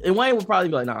 Like, and Wayne would probably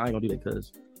be like, "Nah, I ain't gonna do that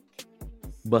because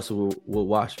Busta will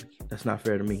watch me. That's not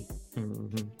fair to me."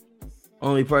 mm-hmm.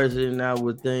 Only person I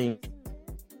would think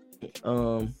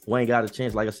Wayne got a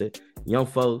chance, like I said, young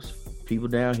folks, people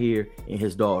down here, and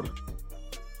his daughter.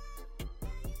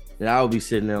 And I would be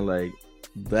sitting there like,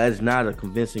 that's not a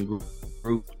convincing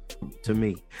group to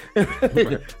me.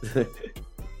 That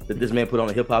this man put on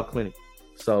a hip hop clinic.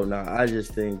 So I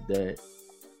just think that,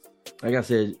 like I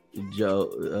said,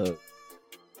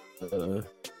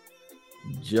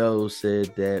 Joe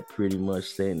said that pretty much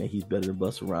saying that he's better than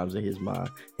Busta Rhymes in his mind.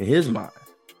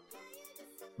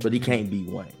 But he can't beat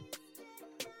Wayne.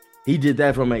 He did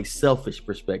that from a selfish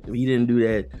perspective. He didn't do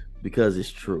that because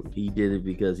it's true. He did it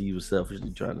because he was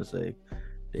selfishly trying to say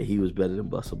that he was better than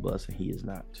Busta Bus, and he is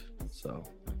not. So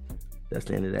that's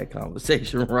the end of that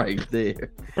conversation right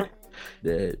there.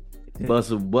 That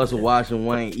Busta watching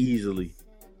Wayne easily.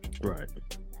 Right.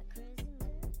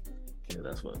 Yeah,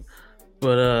 that's what.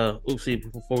 But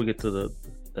oopsie, before we get to the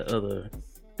other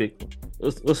big one,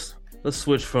 let's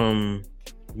switch from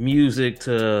music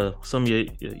to some of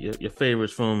your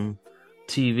favorites from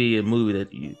TV and movie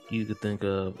that you could think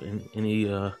of, and any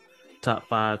top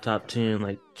 5, top 10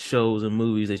 like shows and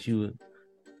movies that you would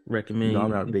recommend. No,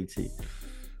 I'm not a big TV.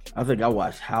 I think I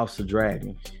watched House of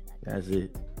Dragons. That's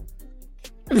it.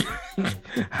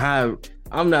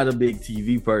 I'm not a big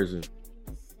TV person.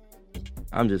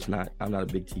 I'm not a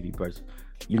big TV person.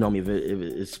 You know me, if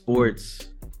it's sports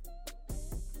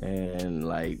and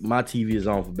like my TV is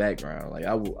on for background. Like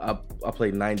I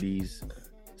play 90s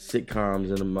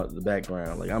sitcoms in the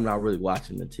background. Like I'm not really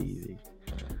watching the TV.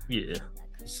 Yeah.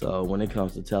 So when it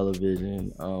comes to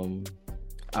television,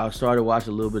 I started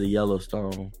watching a little bit of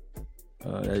Yellowstone.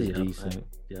 That's decent.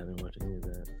 I didn't watch any of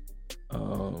that.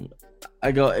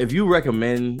 If you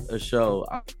recommend a show,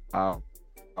 I'll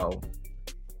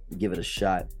give it a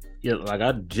shot. Yeah, like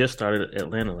I just started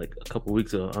Atlanta like a couple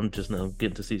weeks ago. I'm just now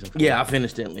getting to season 4. Yeah, I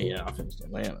finished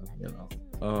Atlanta. You know,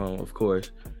 of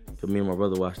course, because me and my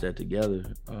brother watched that together.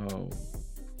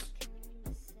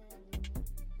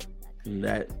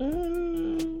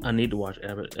 I need to watch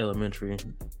Abbott Elementary.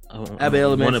 Abbott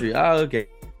Elementary. Okay.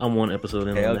 I'm one episode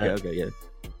in. Okay, yeah.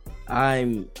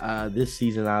 I'm this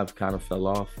season I've kind of fell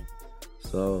off.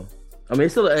 So I mean,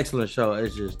 it's still an excellent show.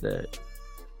 It's just that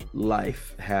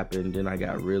life happened and I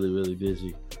got really, really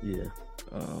busy. Yeah.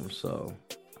 So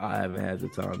I haven't had the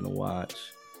time to watch,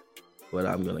 but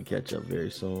I'm gonna catch up very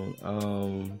soon.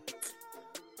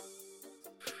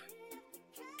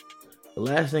 The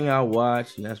last thing I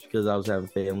watched, and that's because I was having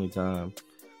family time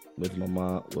with my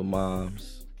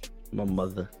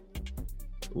mother,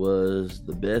 was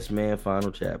The Best Man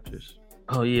Final Chapters.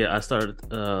 Oh yeah, I started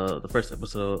the first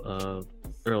episode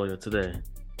earlier today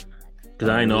because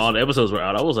I didn't know all the episodes were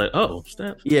out. I was like, oh,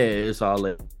 snaps. Yeah, it's all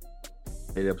 8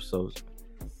 episodes.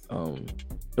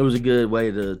 It was a good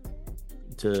way to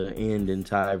end and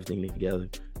tie everything together.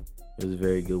 It was a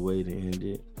very good way to end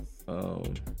it.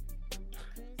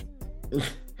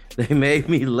 They made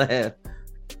me laugh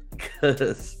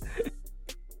because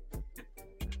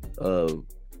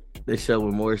they showed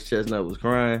when Morris Chestnut was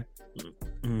crying.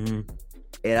 Mm-hmm.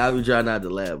 And I was trying not to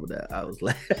laugh, but I was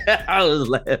laughing. I was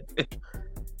laughing.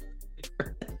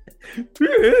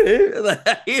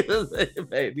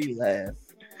 It made me laugh.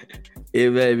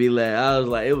 It made me laugh. I was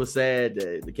like, it was sad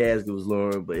that the casket was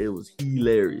lowering, but it was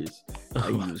hilarious. Like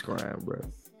he was crying, bro.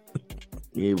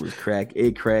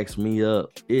 It cracks me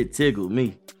up. It tickled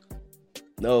me.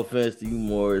 No offense to you,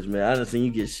 Morris, man. I done seen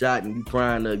you get shot and you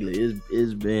crying ugly.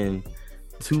 It's been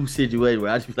 2 situations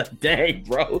where I just be like, dang,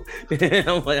 bro.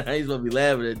 I'm like, I ain't supposed to be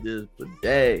laughing at this, but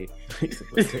dang.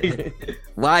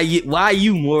 Why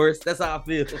you, Morris? That's how I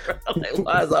feel. I'm like,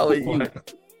 why is it always you?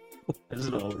 It's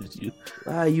always you.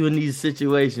 Why are you in these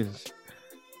situations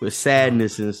where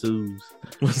sadness ensues?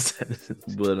 But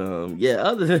yeah,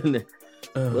 other than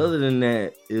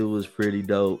that, it was pretty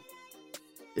dope.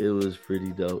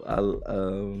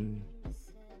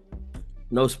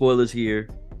 No spoilers here,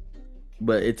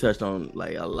 but it touched on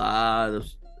like a lot of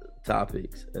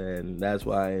topics, and that's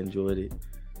why I enjoyed it.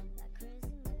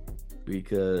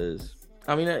 Because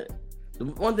I mean, the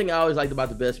one thing I always liked about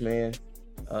the Best Man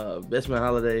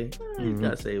Holiday, you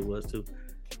gotta say it was too.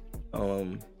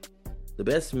 The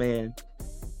Best Man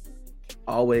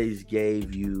always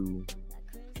gave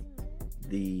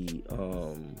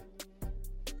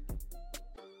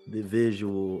the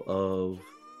visual of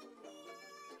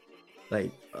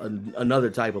like another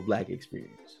type of Black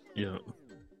experience. Yeah.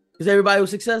 Because everybody was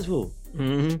successful.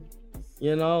 Mm-hmm.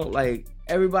 You know, like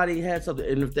everybody had something.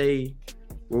 And if they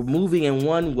were moving in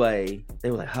one way,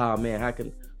 they were like, oh man,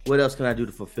 what else can I do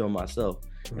to fulfill myself?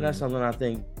 And that's something I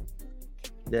think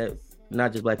that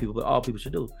not just Black people, but all people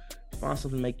should do. Find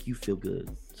something to make you feel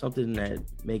good. Something that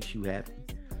makes you happy.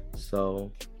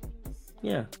 So,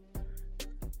 yeah.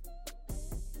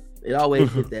 It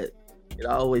always hit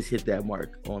that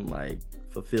mark on like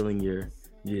fulfilling your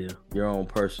own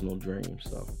personal dreams.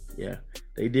 So yeah,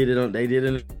 they did it in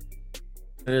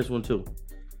this one too.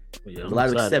 Yeah, a lot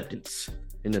of acceptance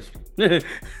in this. A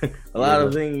lot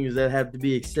of things that have to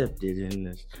be accepted in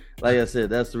this. Like I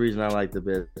said, that's the reason I like the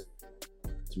best.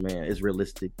 Man, it's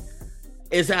realistic.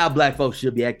 It's how Black folks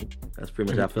should be acting. That's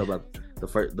pretty much how I feel about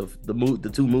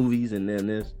the two movies and then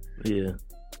this. Yeah.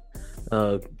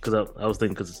 Because I was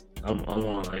thinking, because I'm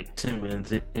on like 10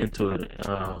 minutes into it,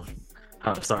 how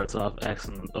it starts off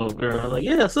asking the old girl, like,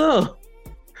 yeah, so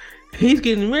he's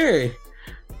getting married.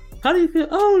 How do you feel?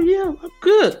 Oh yeah, I'm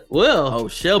good. Well,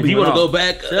 Shelby, if you want to go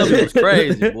back? Shelby was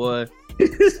crazy, boy.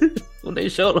 When they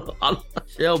showed her,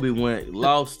 Shelby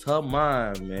lost her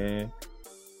mind, man.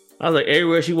 I was like,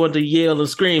 everywhere she wanted to yell and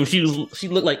scream, she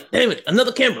looked like, damn it,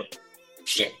 another camera.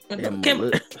 Shit, another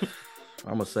camera.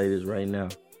 I'm gonna say this right now.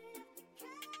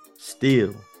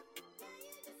 Still,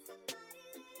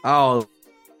 all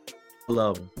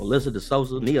love them. Melissa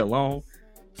DeSouza, Nia Long,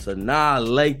 Sanaa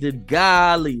Lathan,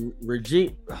 golly,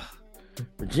 Regina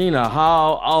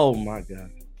Hall. Oh my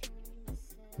God.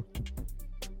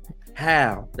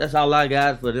 How? That's all I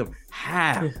got for them.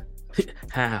 How?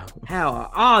 How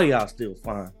are all y'all still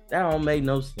fine? That don't make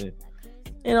no sense.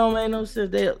 It don't make no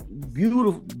sense. They're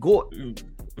beautiful.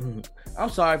 I'm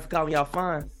sorry for calling y'all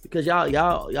fine because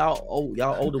y'all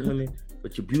older women,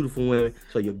 but you're beautiful women.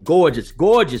 So you're gorgeous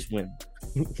women.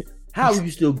 How are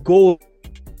you still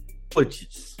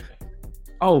gorgeous?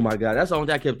 Oh my God, that's the only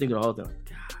thing I kept thinking the whole time.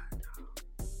 God.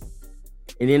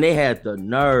 And then they had the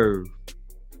nerve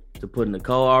to put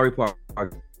Nicole Ari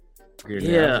Parker.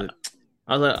 Yeah.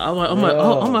 I was like,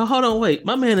 hold on, wait.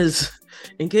 My man is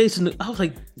engaged in. I was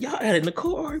like, y'all added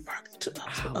Nicole Ari Parker too.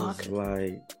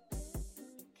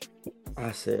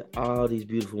 I said, all these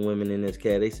beautiful women in this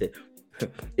cat. They said,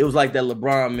 it was like that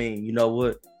LeBron meme. You know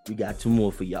what? We got two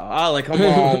more for y'all. I was like, come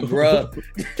on, bro.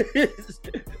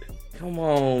 Come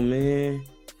on, man.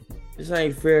 This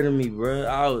ain't fair to me, bro.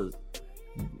 I was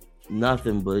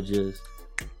nothing but just,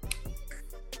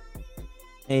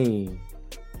 hey.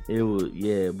 It was,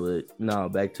 but no,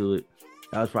 back to it.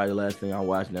 That was probably the last thing I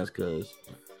watched. And that's because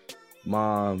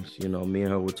moms, me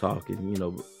and her were talking,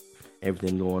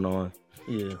 everything going on.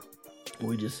 Yeah.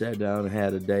 We just sat down and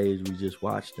had a day. We just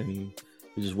watched and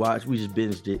we just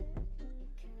binged it.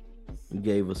 It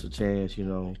gave us a chance, I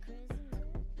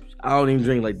don't even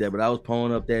drink like that, but I was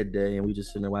pulling up that day and we just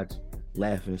sitting there watching,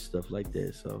 laughing and stuff like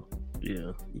that. So,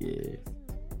 yeah.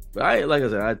 But like I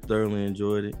said, I thoroughly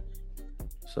enjoyed it.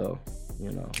 So,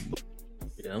 Yeah,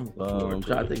 I'm trying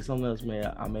to think of something else,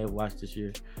 man. I may have watched this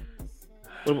year.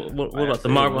 What about the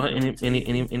Marvel?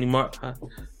 Any Marvel?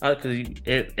 Because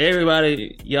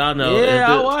everybody, y'all know,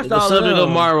 I watched the all subject of of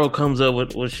Marvel comes up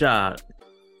with Shad.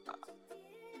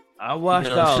 I watched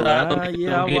all that.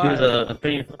 Yeah,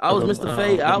 I was Mr.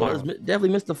 Phase. I was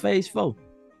definitely Mr. Phase 4.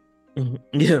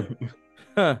 Yeah.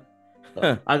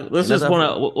 Let's just point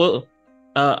out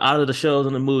out of the shows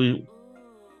in the movie,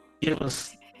 give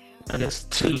us, I guess,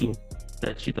 two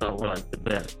that you thought were like the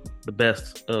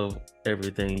best of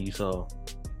everything you saw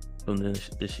from this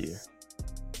year.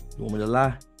 You want me to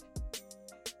lie?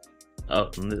 Oh,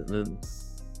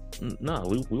 no,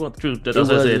 we want the truth. That's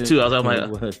what I said too. I was like,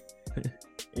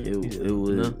 it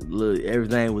was look,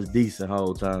 everything was decent the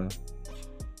whole time.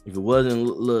 If it wasn't,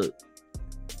 look,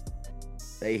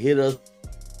 they hit us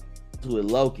with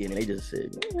Loki and they just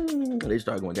said they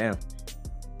started going down.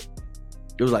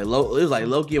 It was like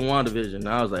Loki and WandaVision. And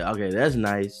I was like, okay, that's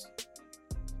nice.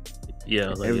 Yeah, I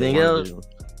was like, everything else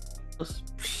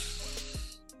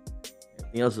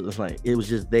was like, it was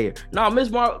just there. No, Miss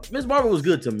Marvel was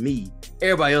good to me.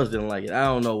 Everybody else didn't like it. I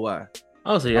don't know why.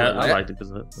 I liked it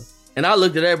because. And I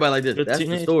looked at everybody like this. That's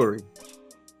the story.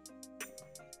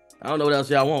 I don't know what else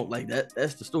y'all want. Like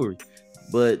that's the story.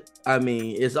 But I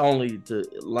mean, it's only to,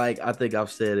 like, I think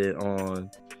I've said it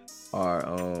on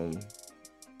our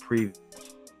previous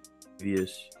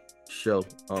show.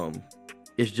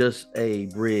 It's just a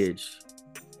bridge,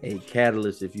 a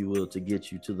catalyst, if you will, to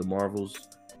get you to the Marvels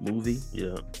movie.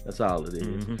 Yeah, that's all it is.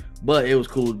 Mm-hmm. But it was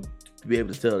cool to be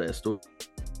able to tell that story.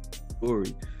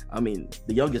 I mean,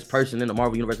 the youngest person in the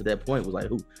Marvel universe at that point was like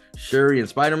who? Shuri and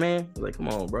Spider-Man. Like, come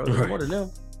on, bro, there's more than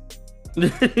them.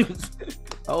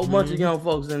 A whole bunch of young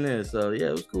folks in there. So yeah,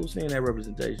 it was cool seeing that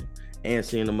representation and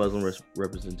seeing the Muslim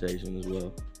representation as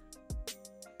well.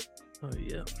 Oh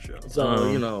yeah, sure. So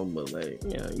you know, but like,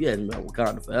 you know, you hadn't been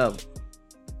Wakanda forever.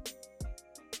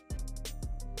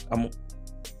 I'm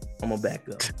gonna back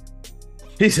up.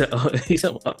 He said, okay.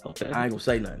 I ain't gonna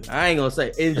say nothing. I ain't gonna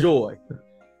say enjoy.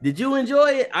 Did you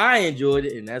enjoy it? I enjoyed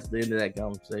it, and that's the end of that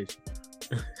conversation.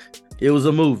 It was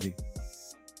a movie.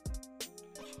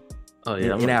 Oh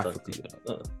yeah, in Africa.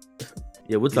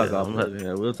 Yeah, we'll talk about it.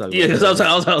 Yeah, we'll talk about it. Yeah, because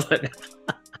I was like,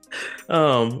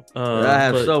 I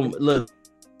have look.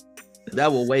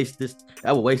 That will waste this.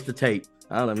 That will waste the tape.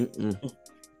 I don't know.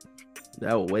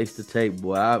 That will waste the tape,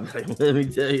 boy. Let me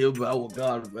tell you about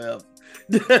Wakanda forever.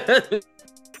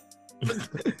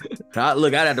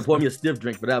 Look, I'd have to pour me a stiff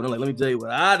drink for that. I'm like, let me tell you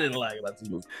what I didn't like about this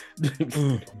movie.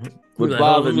 What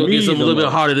bothered me get something a little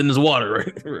bit harder than this water,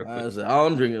 right? I said, all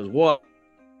I'm drinking is water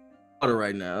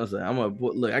right now. I said, I'm gonna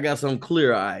look. I got something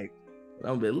clear. I'm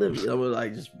gonna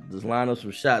like just line up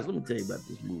some shots. Let me tell you about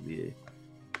this movie here.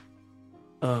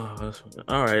 Oh,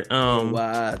 all right.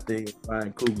 Why I think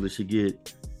Ryan Coogler should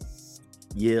get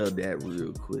yelled at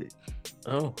real quick.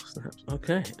 Oh,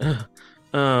 okay.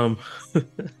 All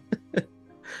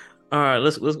right,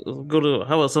 let's go to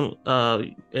how about some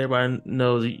everybody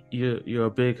knows you're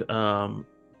a big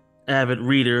avid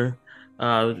reader.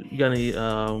 You got any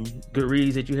good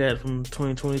reads that you had from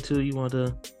 2022 you want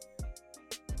to?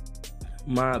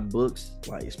 My books,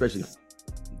 like especially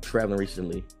traveling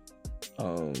recently.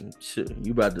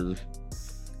 You about to.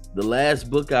 The last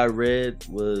book I read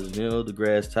was Neil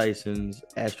deGrasse Tyson's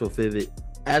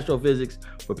Astrophysics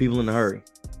for People in a Hurry.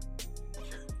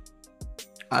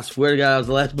 I swear to God, it was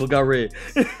the last book I read.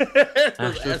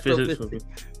 Astrophysics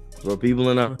for People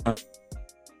in a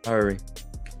Hurry.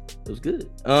 It was good.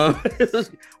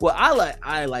 Well,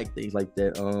 I like things like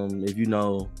that. If you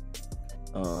know,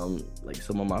 like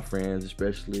some of my friends,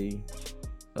 especially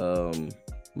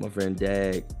my friend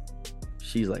Dag,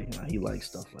 she's like, he likes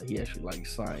stuff like he actually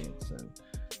likes science and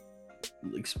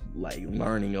like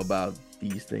learning about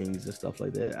these things and stuff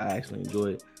like that. I actually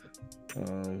enjoy it.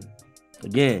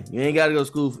 Again, you ain't got to go to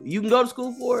school. You can go to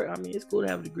school for it. I mean, it's cool to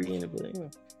have a degree in it, but you know,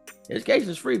 education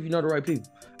is free if you know the right people.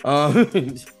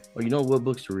 Or you know what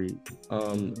books to read.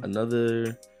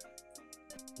 Another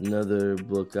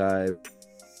book I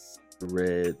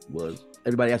read was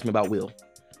everybody asked me about Will.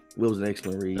 Will was an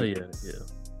excellent read. Oh yeah.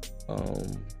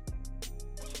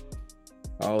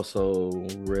 I also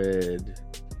read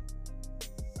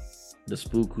The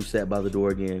Spook Who Sat by the Door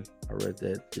Again. I read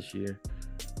that this year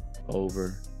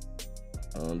over.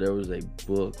 There was a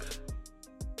book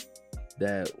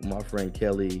that my friend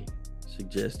Kelly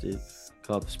suggested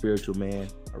called The Spiritual Man.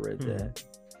 I read that.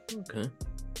 Okay.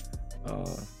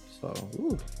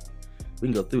 We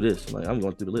can go through this. Like, I'm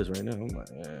going through the list right now. I'm like,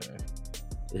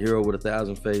 The Hero with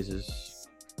 1,000 Faces.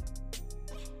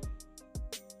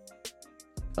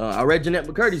 I read Jeanette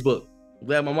McCurdy's book. I'm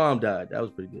glad my mom died. That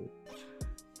was pretty good.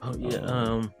 Oh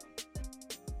yeah.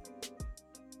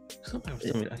 Somebody was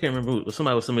telling me, I can't remember who.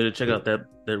 Somebody was telling me to check out that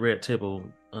Red Table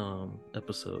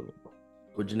episode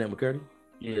with Jeanette McCurdy.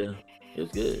 Yeah, it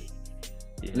was good.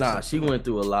 Yeah, nah, she went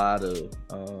through a lot of.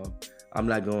 I'm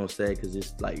not gonna say because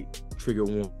it's like trigger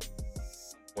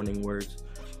warning words,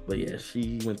 but yeah,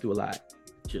 she went through a lot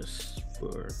just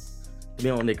to be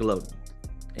on Nickelodeon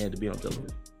and to be on television.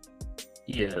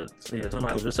 Yeah.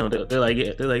 Somebody was just saying they're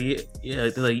like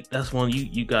that's one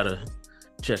you gotta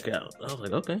check out. I was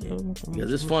like, okay. Yeah,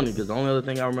 it's funny because the only other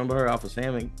thing I remember her out of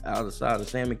Sam and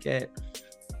Cat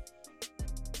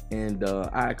and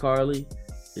iCarly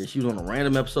is she was on a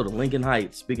random episode of Lincoln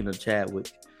Heights. Speaking of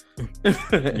Chadwick,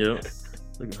 yep.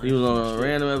 He was on a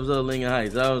random episode of Lincoln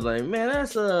Heights. I was like, man,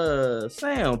 that's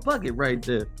Sam Puckett right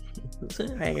there,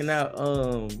 hanging out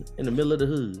in the middle of the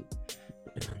hood.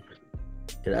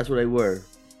 Yeah, that's where they were.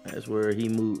 That's where he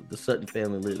moved. The Sutton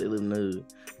family lived. They lived in the hood.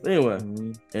 But anyway,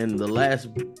 and the last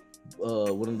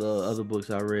one of the other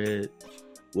books I read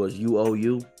was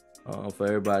UOU. For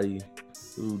everybody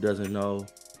who doesn't know,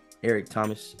 Eric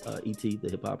Thomas, E.T., the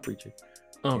hip hop preacher,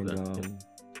 and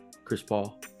Chris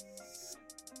Paul.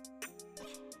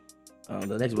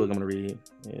 The next book I'm gonna read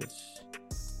is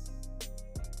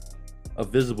A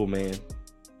Visible Man.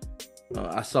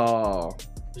 I saw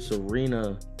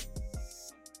Serena,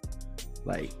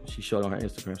 like she showed on her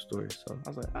Instagram story, so I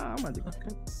was like, I'm gonna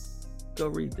go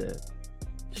read that.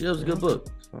 She was a good book.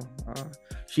 So,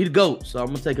 she the GOAT, so I'm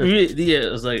gonna take her. Yeah,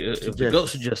 it was like if the GOAT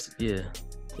suggested.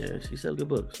 Yeah, she said a good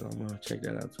book, so I'm gonna check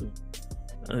that out too.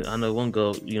 I know one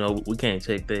go. You know, we can't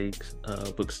take they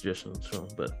book suggestions from,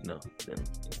 but no. Then,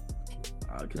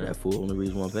 Cause that fool on the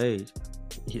Reason One page.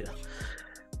 yeah.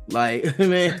 Like,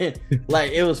 man,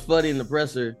 like it was funny in the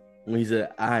presser when he said,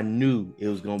 "I knew it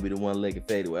was gonna be the one-legged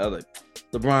fadeaway." I was like,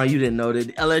 LeBron, you didn't know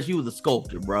that unless you was a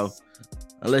sculptor, bro.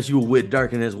 Unless you were with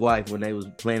Dirk and his wife when they was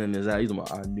planning this out. He's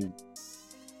like, I knew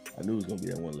it was gonna be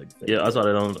that one-legged fadeaway. Yeah, I saw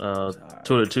that on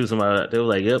Twitter too. Somebody they were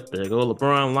like, "Yep, there go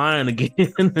LeBron lying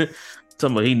again."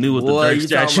 Talking about he knew what Boy, the Dirk you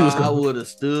statue was talking about I going. would have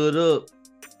stood up.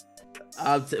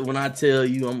 When I tell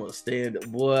you I'm gonna stand up,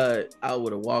 boy, I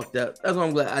would have walked out. That's why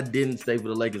I'm glad I didn't stay for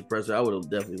the Lakers presser. I would have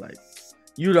definitely like,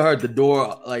 you'd have heard the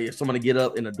door, like if somebody get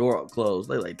up and the door closed.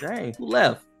 They like, dang, who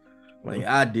left? Like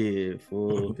I did,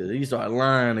 fool, because he started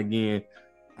lying again.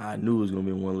 I knew it was gonna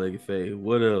be a one-legged fade.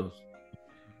 What else?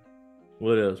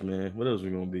 What else, man? What else we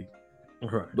gonna be?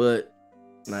 Right. But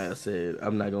like I said,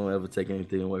 I'm not gonna ever take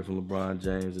anything away from LeBron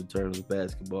James in terms of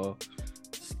basketball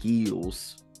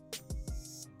skills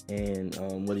and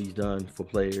what he's done for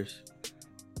players.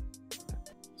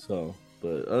 So,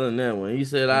 but other than that, when he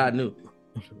said I knew,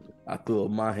 I threw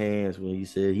up my hands when he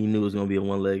said he knew it was gonna be a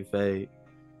one-leg fade.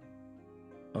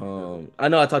 I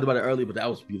know I talked about it earlier, but that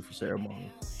was a beautiful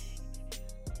ceremony.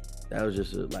 That was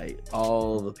just like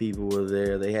all the people were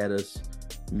there. They had us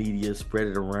media spread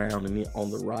it around and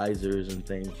on the risers and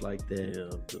things like that.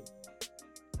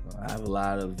 Yeah. I have a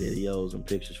lot of videos and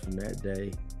pictures from that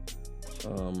day.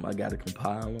 I got to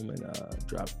compile them and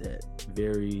drop that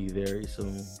very, very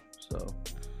soon. So,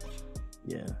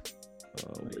 yeah.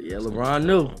 Yeah, LeBron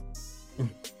knew.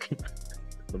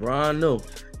 LeBron knew.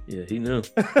 Yeah, he knew.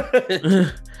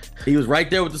 He was right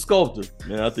there with the sculptor.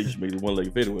 Man, I think you should make it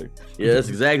one-legged fadeaway. Yeah, that's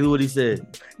exactly what he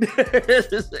said. Yeah,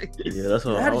 that's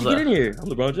what How did you get in here? I'm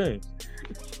LeBron James.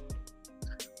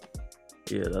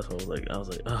 Yeah, that's what I was like. I was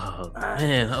like, oh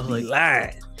man, I was like,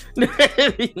 lying.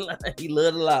 He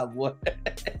loved a lot, boy.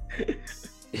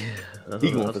 Yeah,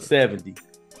 He going for 70.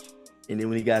 And then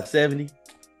when he got 70,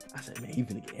 I said, man, he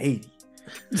finna get 80.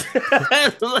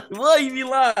 I was like, boy, you be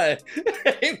lying.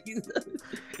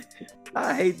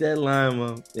 I hate that line,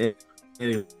 man.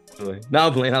 Anyway, now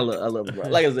I'm playing. I love LeBron.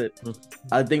 Like I said,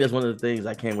 I think that's one of the things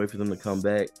I can't wait for them to come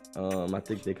back. I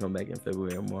think they come back in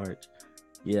February or March.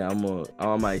 Yeah,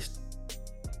 I might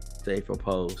stay for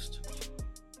post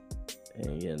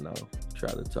and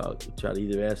try to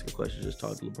either ask a question, or just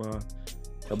talk to LeBron.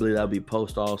 I believe that'll be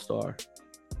post All-Star.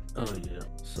 Oh yeah.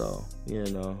 So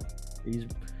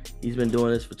he's been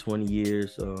doing this for 20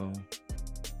 years. So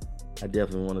I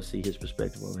definitely want to see his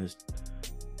perspective on his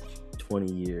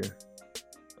 20-year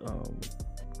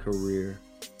career.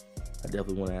 I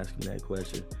definitely want to ask him that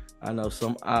question. I know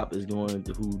some op is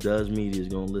who does media is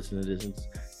going to listen to this and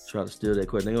try to steal that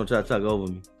question. They're going to try to talk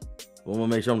over me. But I'm going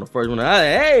to make sure I'm the first one. I'm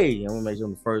going to make sure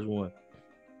I'm the first one.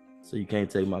 So you can't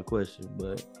take my question.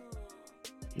 But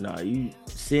you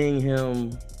seeing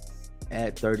him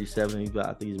at 37,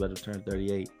 I think he's about to turn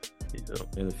 38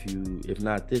 in a few, if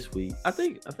not this week. I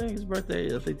think his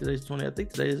birthday. I think today's 20. I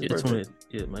think today is his birthday. 20.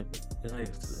 Yeah, it might be. It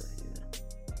might be today.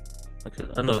 Yeah.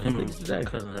 I know him and my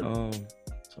cousin.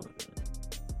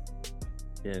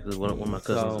 Yeah, because one of my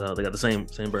cousins, they got the same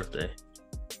birthday.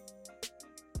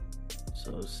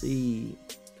 So to see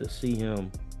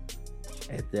him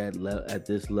at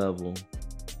this level,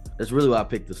 that's really why I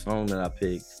picked the song that I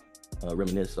picked,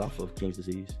 "Reminisce" off of King's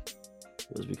Disease,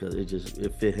 was because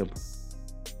it fit him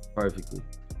perfectly.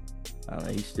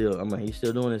 He's still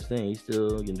doing his thing. He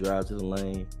still can drive to the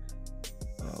lane.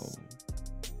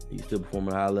 He's still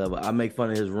performing at a high level. I make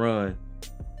fun of his run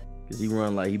because he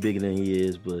run like he bigger than he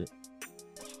is, but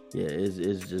yeah, it's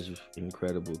just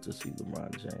incredible to see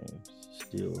LeBron James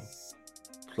still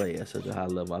play at such a high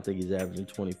level. I think he's averaging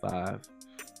 25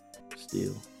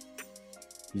 still.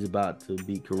 He's about to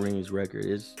beat Kareem's record.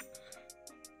 It's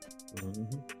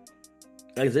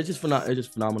just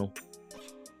phenomenal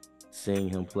seeing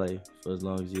him play for as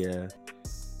long as he has.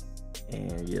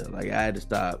 And yeah, like I had to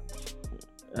stop.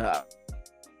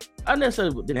 I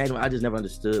necessarily didn't hate him. I just never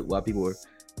understood why people were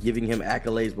giving him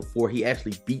accolades before he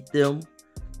actually beat them.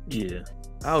 Yeah,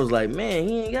 I was like, man,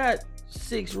 he ain't got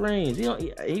 6 rings.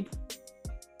 He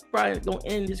probably gonna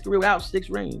end his career without 6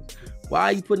 rings. Why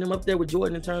are you putting him up there with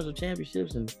Jordan in terms of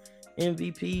championships and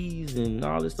MVPs and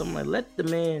all this stuff? I'm like, let the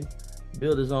man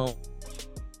build his own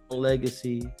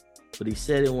legacy. But he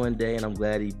said it one day, and I'm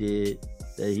glad he did,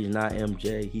 that he's not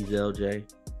MJ, he's LJ.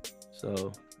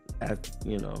 So,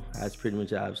 that's pretty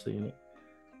much how I've seen it.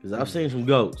 Because I've seen some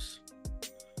GOATs.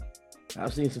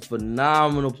 I've seen some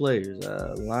phenomenal players.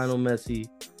 Lionel Messi,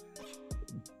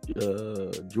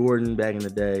 Jordan back in the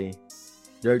day,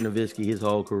 Dirk Nowitzki his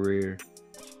whole career.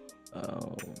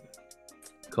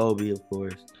 Kobe, of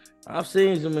course. I've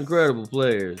seen some incredible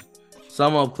players.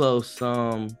 Some up close,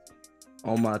 some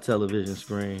on my television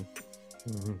screen.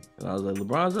 Mhm. And I was like,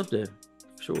 LeBron's up there,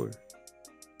 for sure.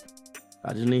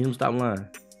 I just need him to stop lying.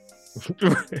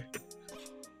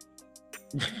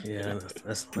 Yeah,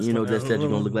 that's You know what that statue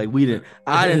gonna look like.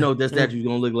 I didn't know what that statue was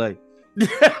gonna look like.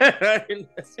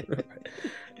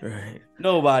 Right.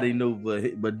 Nobody knew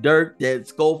but Dirk, that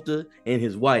sculptor, and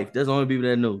his wife. That's the only people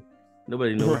that knew.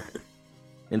 Nobody knew.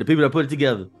 And the people that put it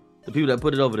together, the people that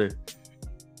put it over there.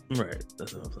 Right.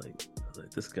 That's what I was like.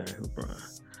 This guy, LeBron.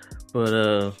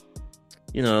 But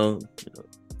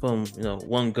from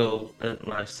one goat that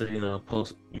likes to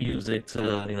post music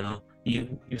to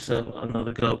you yourself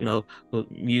another goat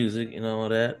with music all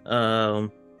that.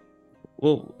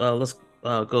 Let's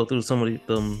go through some of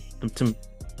the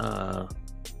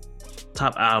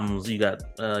top albums you got.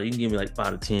 You can give me like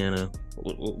 5 to 10.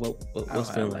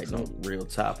 What's been like no real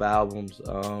top albums.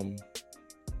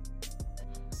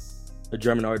 A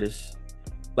German artist,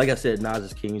 like I said,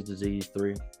 Nas's King's Disease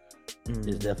 3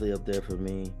 is definitely up there for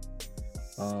me.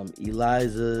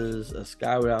 Eliza's A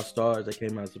Sky Without Stars that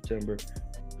came out in September.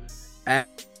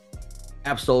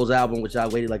 Absol's album, which I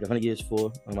waited like 100 years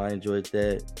for. I enjoyed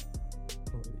that.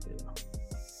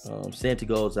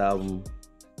 Santiago's album,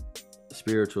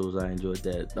 Spirituals, I enjoyed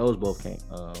that. Those both came.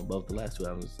 Both the last two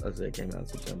albums I said came out in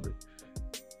September.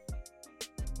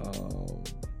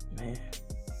 Man,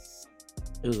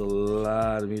 it was a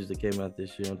lot of music that came out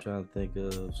this year. I'm trying to think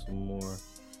of some more.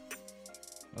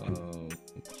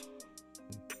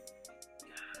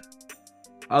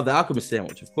 The Alchemist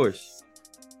Sandwich, of course.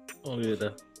 Oh yeah,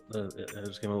 that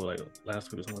just came over like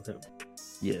last week or something like that.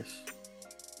 Yes.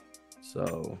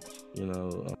 So, and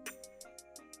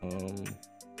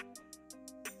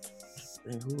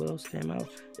who else came out?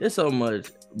 There's so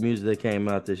much music that came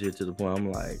out this year to the point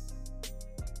I'm like,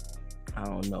 I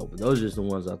don't know. But those are just the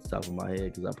ones off the top of my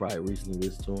head because I probably recently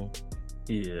listened to them.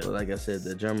 Yeah. But like I said,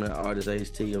 the German artist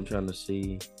H.T., I'm trying to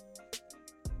see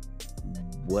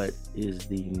what is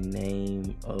the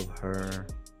name of her.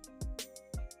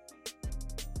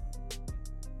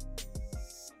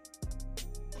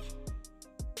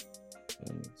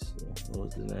 Let me see. What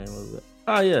was the name of it?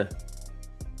 Oh, yeah.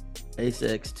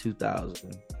 ASX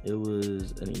 2000. It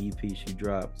was an EP she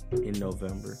dropped in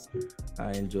November.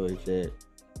 I enjoyed that.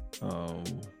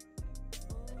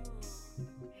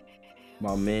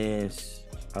 My man's,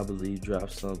 I believe,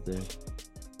 dropped something.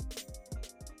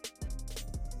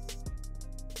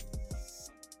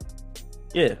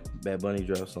 Yeah, Bad Bunny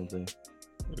dropped something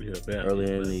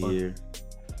earlier in the year.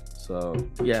 So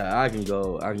yeah, I can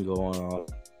go on all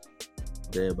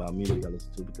day about music I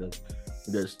listen to because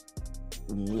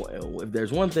if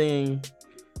there's one thing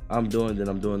I'm doing, then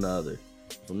I'm doing the other.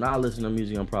 If I'm not listening to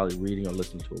music, I'm probably reading or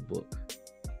listening to a book.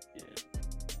 Yeah,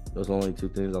 those are the only two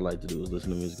things I like to do: is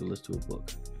listen to music or listen to a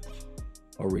book,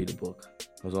 or read a book.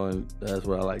 That's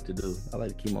what I like to do. I like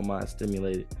to keep my mind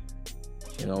stimulated,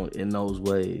 in those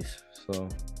ways. So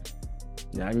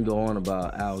yeah, I can go on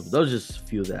about albums. Those are just a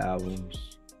few of the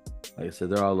albums. Like I said,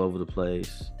 they're all over the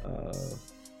place.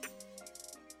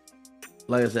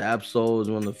 Like I said, Absol is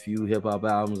one of the few hip hop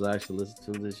albums I actually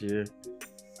listened to this year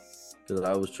because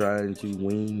I was trying to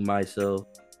wean myself.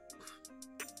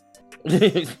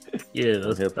 Yeah,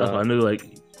 that's what I knew. Like,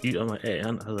 I'm like, hey,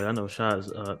 I know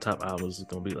Shaw's top albums is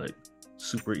gonna be like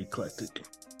super eclectic.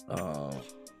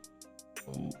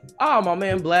 My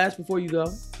man, Blast Before You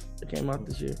Go. It came out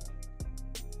this year.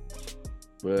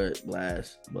 But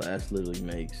Blast literally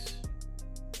makes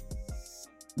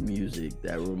music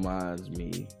that reminds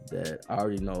me that I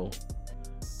already know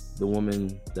the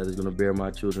woman that is gonna bear my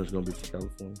children is gonna be from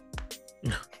California.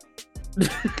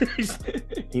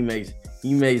 He makes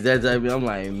that type of, I'm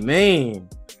like, man.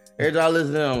 Every time I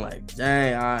listen to him, I'm like,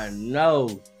 dang, I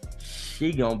know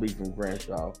she gonna be from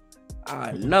Crenshaw.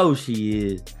 I know she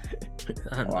is.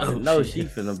 I know she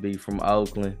finna be from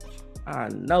Oakland. I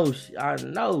know.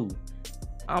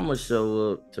 I'm gonna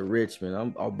show up to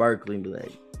Richmond or Berkeley and be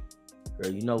like,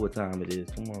 girl, you know what time it is.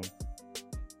 Come on.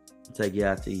 I'll take you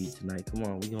out to eat tonight. Come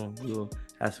on. We gonna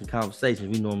have some conversations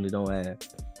we normally don't have.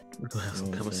 We'll have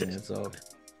some conversations. So,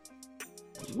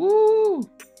 woo!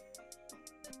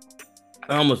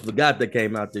 I almost forgot that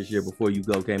came out this year. Before You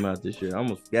Go came out this year. I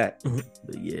almost forgot.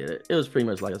 But yeah, it was pretty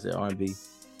much like I said, R&B,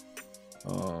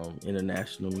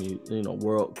 international music,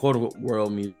 world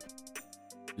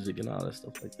music and all that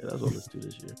stuff like that. That's what I listened to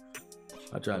this year.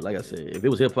 I tried, like I said, if it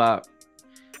was hip hop,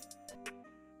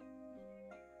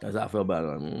 that's how I felt about it.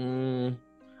 Like,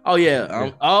 oh yeah,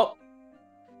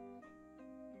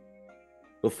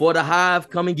 Before the Hive,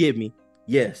 Come and Get Me.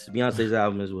 Yes, Beyonce's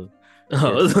album as well.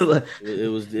 Oh, like, It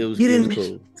was You didn't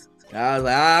cool. I was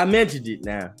like, I mentioned it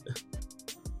now.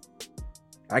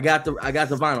 I got the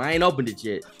vinyl. I ain't opened it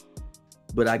yet,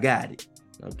 but I got it.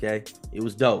 Okay, it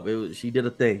was dope. She did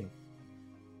a thing.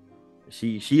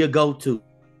 She a go-to.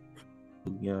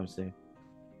 You know what I'm saying?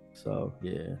 So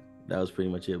yeah, that was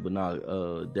pretty much it. But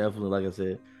no, definitely, like I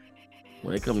said,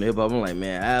 when it comes to hip hop, I'm like,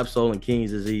 man, Ab-Soul and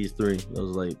King's Disease 3.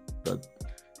 Those are like the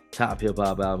top hip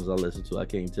hop albums I listen to. I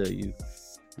can't tell you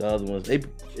the other ones.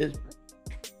 Excuse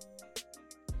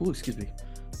me.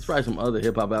 There's probably some other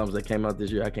hip hop albums that came out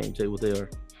this year. I can't tell you what they are.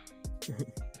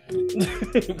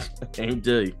 I can't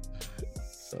tell you.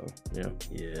 So yeah.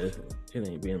 Yeah, it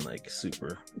ain't been like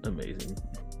super amazing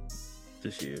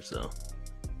this year. So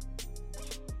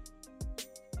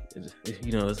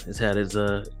it's had its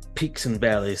peaks and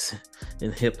valleys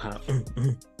in hip hop.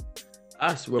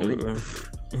 I swear,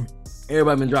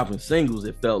 everybody been dropping singles.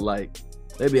 It felt like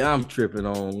maybe I'm tripping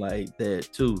on like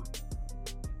that too.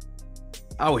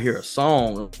 I would hear a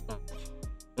song.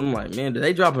 I'm like, man, did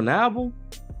they drop an album?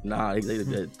 Nah, they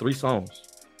did 3 songs.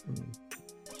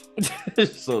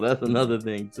 So that's another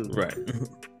thing too, Right?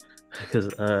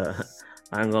 Because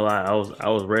I ain't gonna lie, I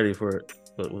was ready for it.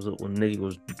 But was it when Nicki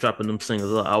was dropping them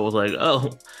singles? I was like,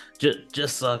 oh,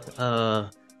 just suck. I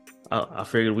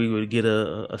figured we would get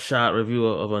a shot review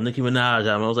of a Nicki Minaj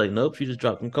album. I was like, nope, she just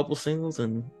dropped a couple singles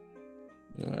and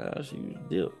she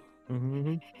did.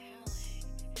 Mm-hmm.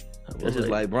 It's just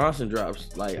like Bronson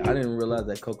drops. Like I didn't realize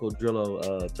that Coco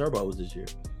Drillo Turbo was this year,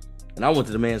 and I went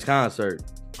to the man's concert.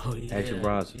 Oh yeah, Action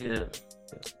Bronson. Yeah,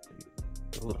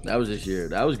 that was this year.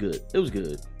 That was good. It was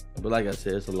good, but like I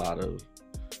said, it's a lot of.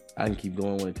 I can keep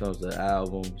going when it comes to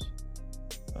albums.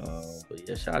 But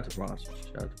yeah, shout out to Bronson.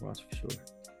 Shout out to Bronson for sure.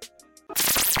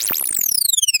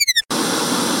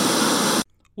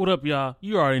 What up, y'all?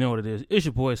 You already know what it is. It's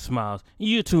your boy Smiles, and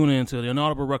you tune in to the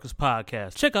Inaudible Ruckus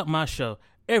podcast. Check out my show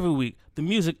every week, The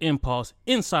Music Impulse,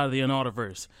 inside of the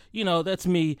Inaudiverse. You know, that's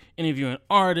me interviewing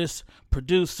artists,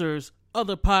 producers,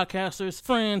 other podcasters,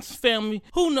 friends, family.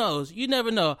 Who knows? You never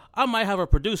know. I might have a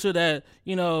producer that,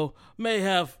 may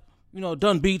have,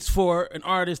 done beats for an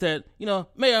artist that,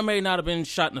 may or may not have been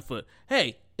shot in the foot.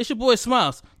 Hey, it's your boy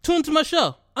Smiles. Tune into my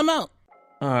show. I'm out.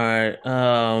 All right.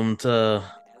 To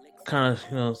kind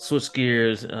of, switch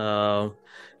gears,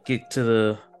 get to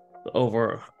the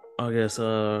over, I guess,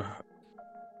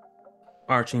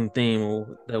 arching theme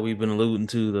that we've been alluding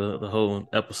to the whole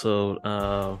episode.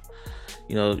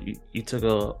 You took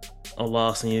a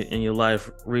loss in your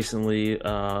life recently,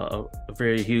 a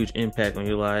very huge impact on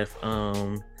your life.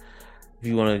 If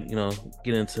you want to,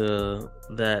 get into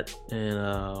that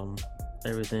and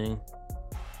everything.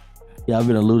 Yeah, I've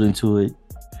been alluding to it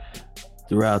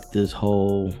throughout this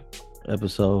whole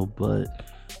episode, but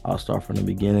I'll start from the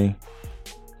beginning.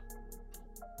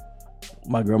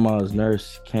 My grandma's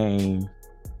nurse came.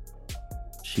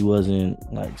 She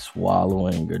wasn't like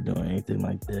swallowing or doing anything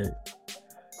like that.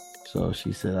 So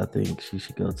she said, I think she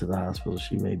should go to the hospital.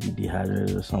 She may be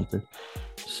dehydrated or something.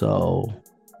 So,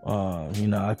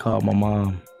 I called my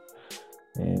mom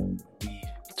and we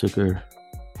took her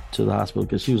to the hospital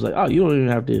because she was like, oh, you don't even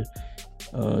have to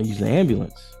use the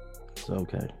ambulance. So,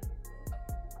 okay.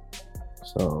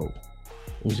 So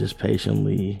we just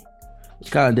patiently, it's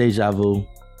kind of deja vu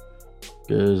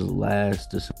because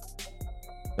last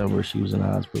December she was in the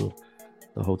hospital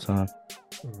the whole time.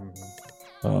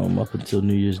 Up until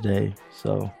New Year's Day.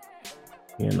 So,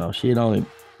 she had only,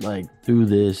 through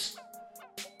this,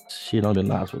 she had only been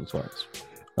in the hospital twice.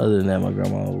 Other than that, my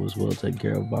grandma was well taken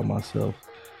care of by myself.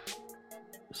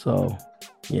 So,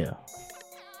 yeah.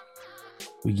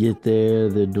 We get there,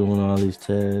 they're doing all these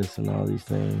tests and all these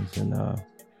things. And, I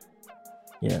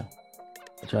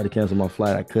tried to cancel my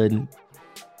flight. I couldn't.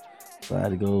 So I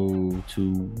had to go to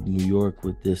New York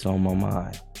with this on my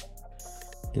mind.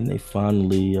 And they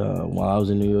finally, while I was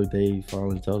in New York, they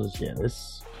finally told us,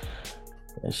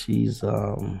 she's,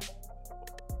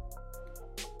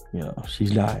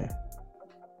 she's dying.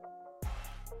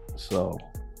 So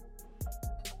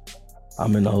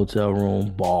I'm in the hotel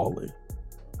room bawling.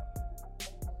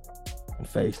 I'm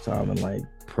FaceTiming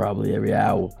probably every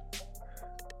hour,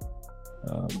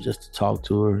 just to talk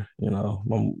to her.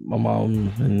 My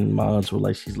mom and my aunts were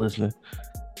like, she's listening.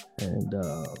 And,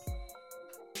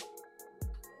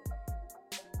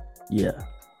 yeah,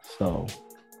 so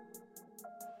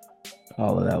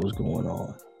all of that was going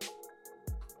on.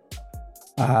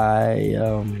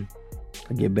 I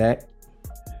get back.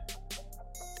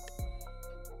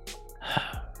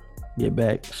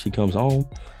 She comes home,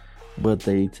 but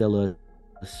they tell her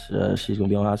she's gonna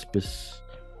be on hospice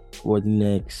for the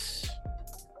next,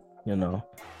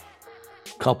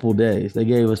 couple days. They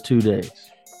gave us 2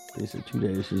 days. They said 2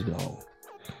 days, she's gone.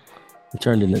 It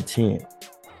turned into 10.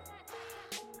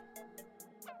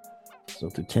 So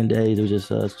through 10 days, it was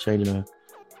just us changing her.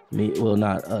 Well,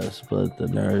 not us, but the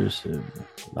nurse and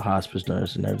the hospice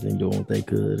nurse and everything doing what they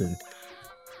could and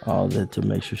all that to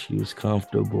make sure she was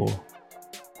comfortable.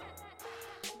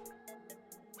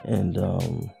 And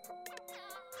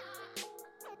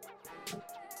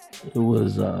it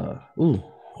was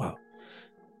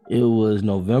it was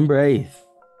November 8th,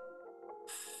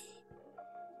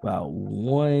 about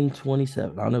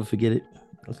 1:27. I'll never forget it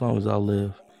as long as I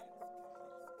live.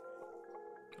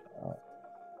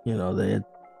 You know, they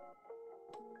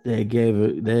had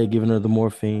given her the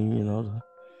morphine, you know, to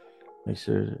make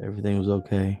sure everything was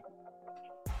okay.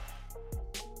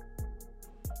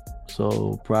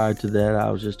 So prior to that, I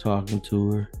was just talking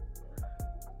to her,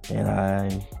 and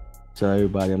I tell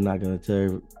everybody I'm not gonna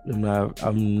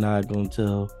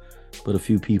tell, but a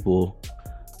few people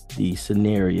the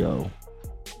scenario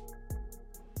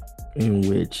in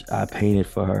which I painted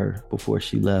for her before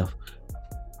she left.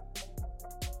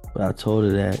 But I told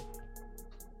her that,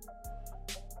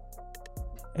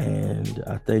 and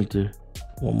I thanked her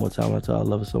one more time. I told her I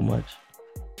love her so much,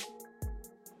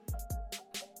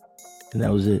 and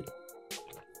that was it.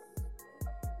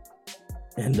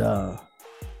 And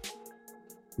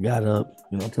got up,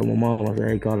 you know, told my mom, I said,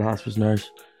 hey, call the hospice nurse.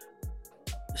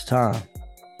 It's time.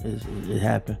 It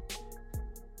happened.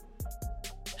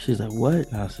 She's like, what?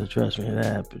 And I said, trust me, it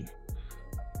happened.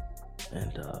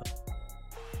 And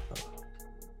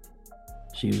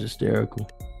she was hysterical.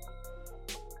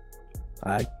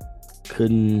 I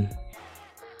couldn't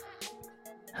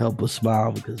help but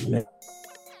smile because, man,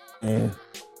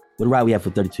 what a ride we had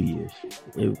for 32 years.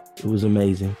 It was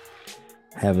amazing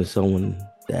having someone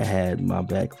that had my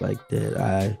back like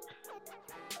that.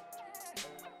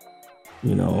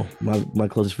 You know, my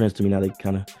closest friends to me now, they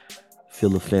kind of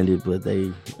feel offended, but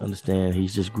they understand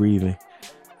he's just grieving.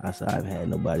 I said, I've had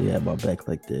nobody have my back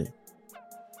like that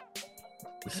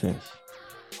since.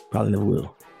 Probably never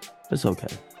will. It's okay.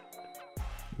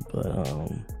 But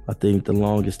I think the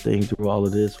longest thing through all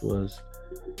of this was,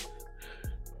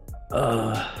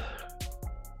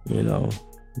 you know,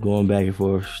 going back and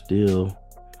forth, still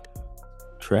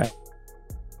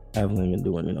traveling and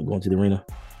doing, you know, going to the arena,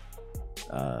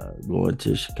 going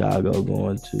to Chicago,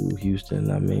 going to Houston.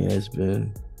 I mean, it's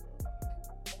been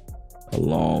a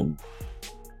long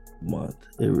month.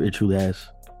 It truly has.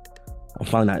 I'm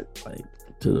finally not like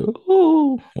to the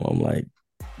I'm like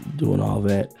doing all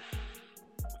that,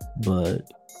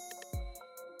 but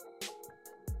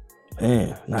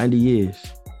man, 90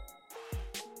 years,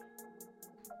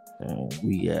 and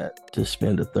we got to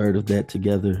spend a third of that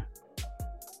together.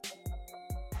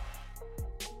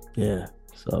 Yeah,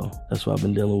 so that's what I've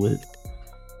been dealing with.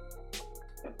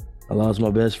 I lost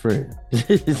my best friend.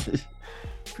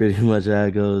 Pretty much how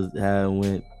it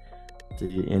went to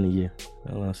the end of the year.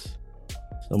 I lost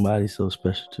somebody so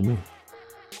special to me.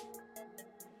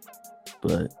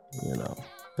 But, you know,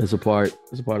 it's a part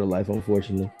of life,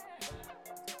 unfortunately.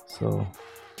 So,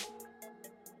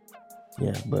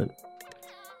 yeah, but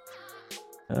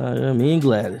me and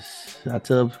Gladys,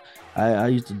 I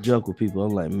used to joke with people.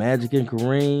 I'm like, Magic and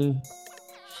Kareem,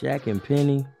 Shaq and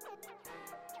Penny,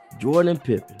 Jordan and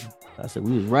Pippen. I said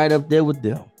we was right up there with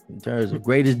them in terms of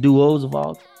greatest duos of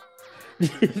all time. We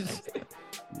was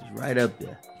right up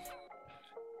there.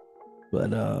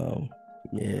 But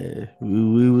yeah,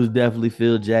 we was definitely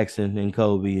Phil Jackson and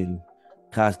Kobe and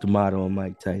Costamato and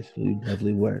Mike Tyson. We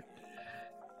definitely were.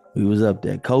 We was up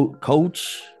there.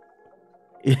 Coach,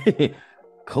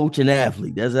 coach and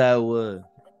athlete. That's how it was.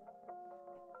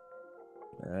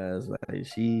 I was like,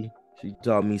 she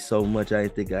taught me so much I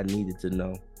didn't think I needed to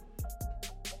know.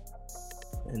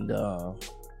 And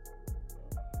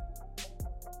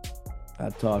I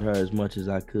taught her as much as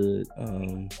I could.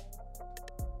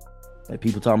 Like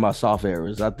people talking about soft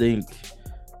errors. I think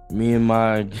me and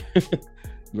my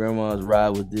grandma's ride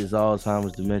with this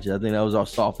Alzheimer's dementia. I think that was our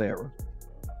soft error.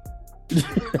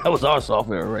 That was our soft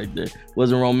error right there.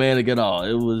 Wasn't romantic at all.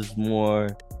 It was more,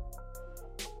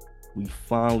 we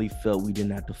finally felt we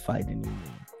didn't have to fight anymore.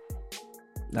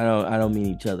 I don't mean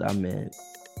each other. I meant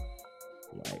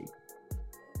like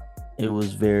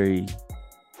everything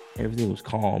was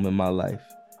calm in my life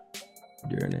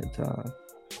during that time.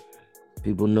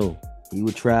 People knew. He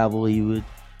would travel, he would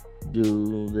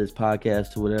do this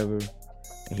podcast or whatever,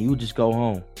 and he would just go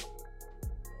home.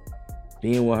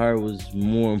 Being with her was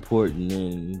more important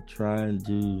than trying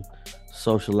to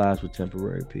socialize with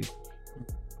temporary people.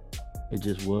 It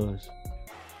just was.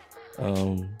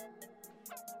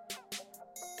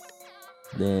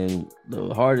 Then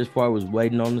the hardest part was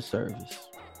waiting on the service,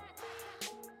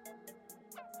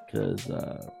 because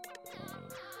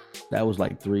that was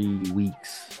like 3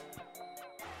 weeks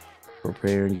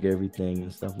preparing everything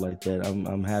and stuff like that.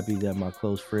 I'm happy that my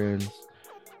close friends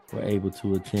were able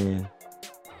to attend,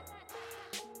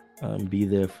 be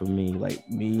there for me. Like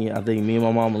me, I think me and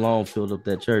my mom alone filled up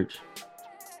that church.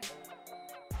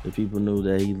 The people knew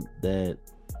that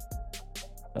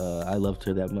I loved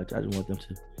her that much. I just want them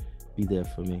to be there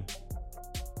for me.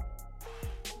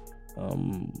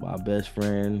 My best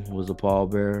friend was a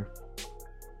pallbearer,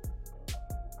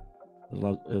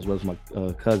 as well as my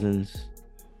cousins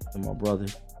and my brother.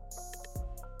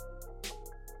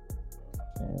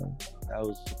 And that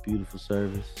was a beautiful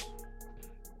service.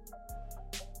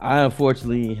 I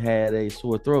unfortunately had a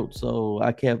sore throat, so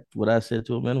I kept what I said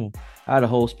to a minimum. I had a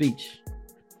whole speech,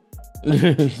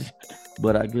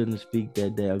 but I couldn't speak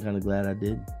that day. I'm kind of glad I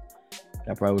didn't.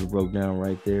 I probably would have broke down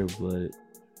right there, but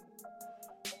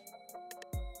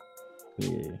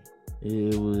yeah,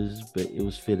 it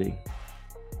was fitting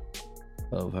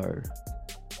of her.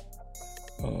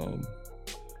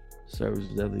 Service was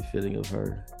definitely fitting of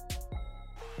her,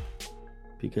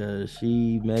 because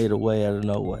she made a way out of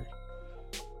no way.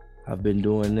 I've been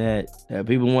doing that. And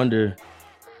people wonder,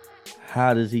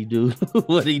 how does he do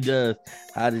what he does?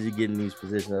 How does he get in these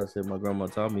positions? I said, my grandma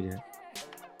taught me that,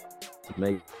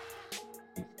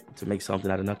 to make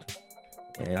something out of nothing,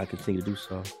 and I continue to do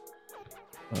so.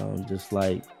 Just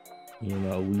like,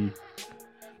 for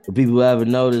people who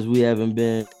haven't noticed, we haven't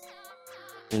been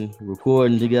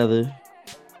recording together.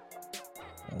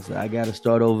 I said, I got to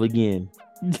start over again.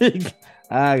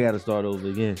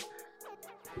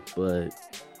 But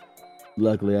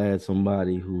luckily, I had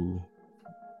somebody who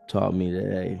taught me that,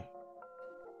 hey,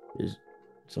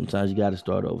 sometimes you got to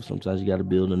start over. Sometimes you got to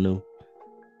build anew.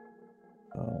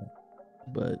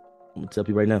 But I'm going to tell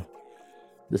you right now,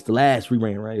 this is the last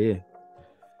rerun right here.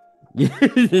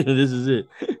 This is it.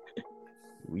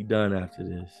 We done after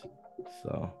this.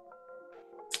 So,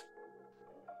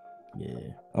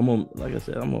 yeah. Like I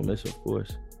said, I'm going to miss her, of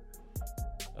course.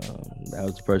 That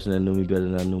was the person that knew me better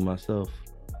than I knew myself.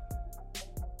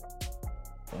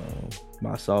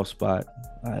 My soft spot,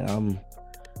 I'm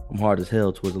hard as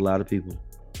hell towards a lot of people.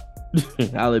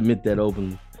 I'll admit that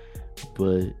openly,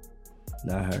 but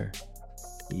not her.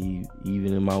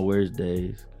 Even in my worst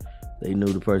days, they knew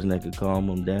the person that could calm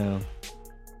them down.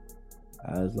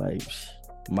 I was like,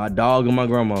 my dog and my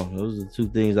grandma. Those are the two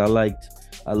things I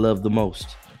loved the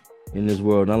most in this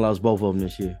world. And I lost both of them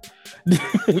this year.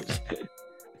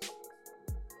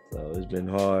 So it's been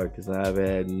hard because I've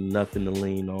had nothing to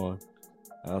lean on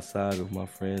outside of my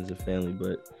friends and family.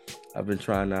 But I've been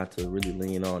trying not to really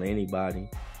lean on anybody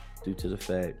due to the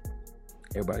fact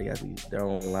everybody got their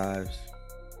own lives.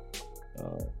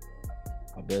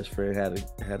 My best friend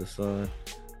had a son,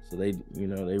 so they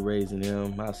raising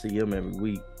him. I see him every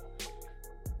week.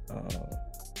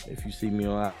 If you see me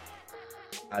on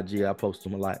IG, I post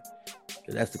him a lot.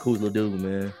 That's the coolest little dude,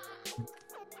 man.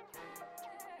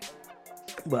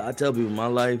 But I tell people, my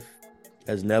life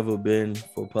has never been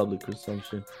for public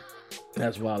consumption.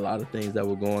 That's why a lot of things that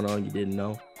were going on you didn't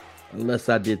know, unless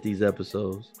I did these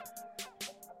episodes.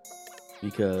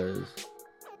 Because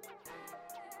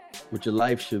what your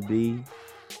life should be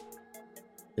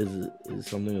is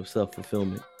something of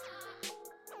self-fulfillment.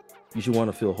 You should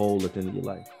want to feel whole at the end of your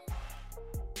life.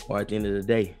 Or at the end of the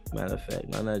day, matter of fact.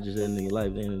 Not just at the end of your life,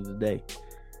 at the end of the day.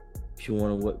 You should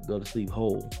want to go to sleep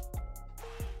whole.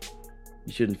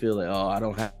 You shouldn't feel like, oh, I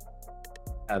don't have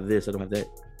this, I don't have that.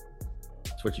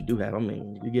 That's what you do have. I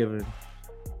mean, you're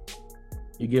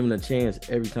given a chance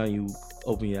every time you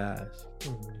open your eyes.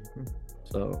 Mm-hmm.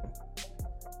 So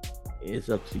it's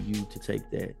up to you to take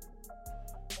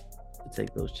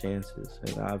those chances.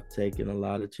 And I've taken a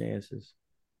lot of chances.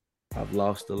 I've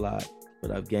lost a lot,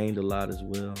 but I've gained a lot as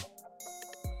well.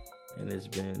 And it's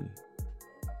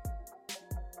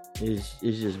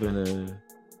just been a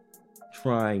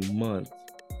trying month,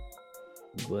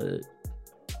 but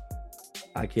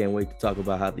I can't wait to talk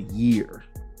about how the year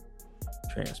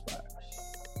transpires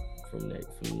from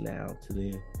now to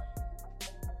then.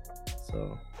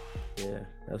 So, yeah,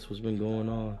 that's what's been going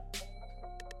on.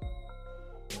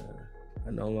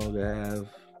 I no longer have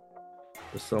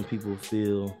what some people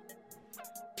feel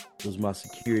was my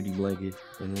security blanket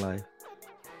in life.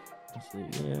 I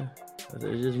said, yeah,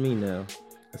 it's just me now.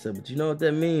 I said, but you know what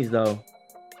that means, though?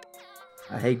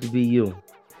 I hate to be you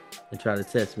and try to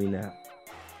test me now.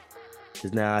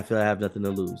 Because now I feel I have nothing to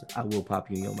lose. I will pop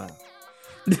you in your mouth.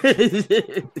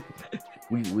 I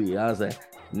was like,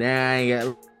 nah, I ain't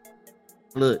got...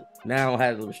 Look, Now I don't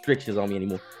have the restrictions on me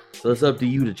anymore. So it's up to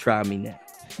you to try me now.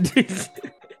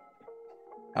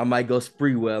 I might go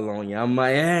spree well on you. I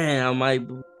might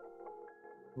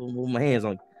put my hands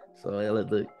on you. So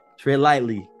look, tread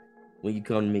lightly when you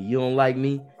come to me. You don't like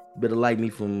me, you better like me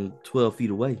from 12 feet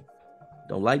away.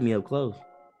 Don't like me up close.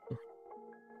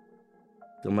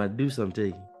 I'm gonna do something to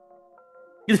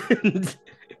you.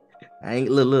 I ain't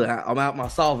look. I'm out my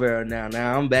soft era now.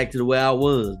 Now I'm back to the way I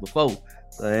was before.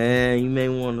 So you may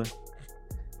wanna,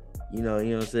 you know what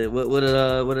I'm saying. What did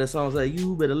that song say?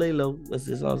 You better lay low. What's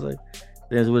this song say?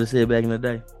 That's what it said back in the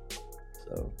day.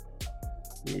 So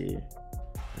yeah,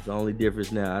 that's the only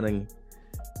difference now. I think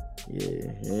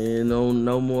and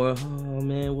no more. Oh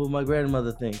man, what my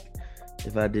grandmother think?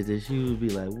 If I did this, she would be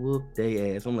like, whoop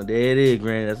they ass. I'm like, there it is,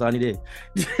 granny. That's all I need.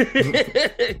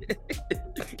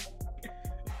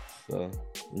 So,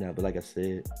 but like I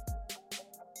said,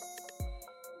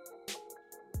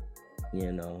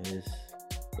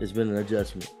 it's been an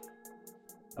adjustment.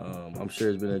 I'm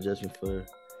sure it's been an adjustment for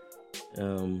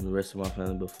the rest of my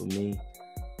family, but for me,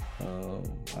 I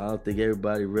don't think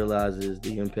everybody realizes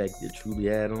the impact it truly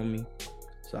had on me.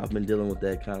 So I've been dealing with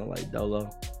that kind of like dolo.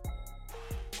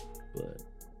 But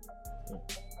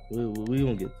we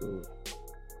gonna get through it.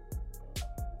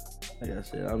 Like I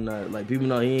said, I'm not like people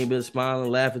know he ain't been smiling,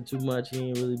 laughing too much. He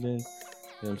ain't really been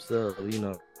himself.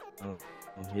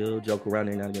 He'll joke around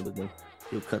every now and again, but then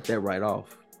he'll cut that right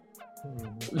off.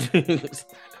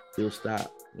 He'll stop,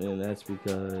 and that's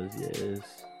because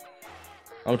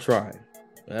I'm trying.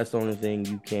 That's the only thing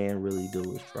you can really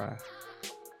do is try.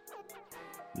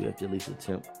 You have to at least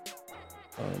attempt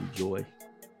joy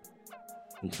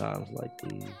in times like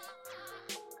these.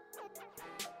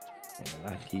 And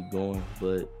I keep going,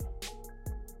 but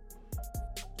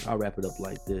I'll wrap it up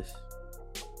like this.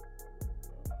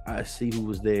 I see who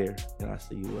was there, and I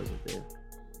see who wasn't there.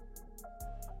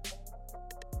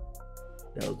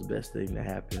 That was the best thing that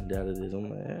happened out of this. I'm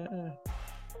like,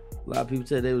 A lot of people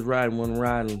said they was riding, wasn't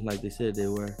riding like they said they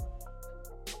were.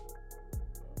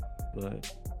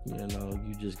 But,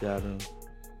 you just gotta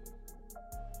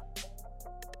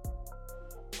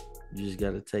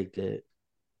take that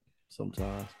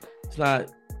sometimes. It's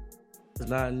not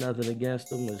nothing against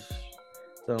them. It's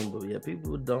something, but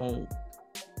people don't.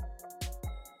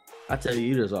 I tell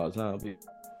you this all the time.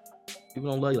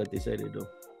 People don't love you like they say they do.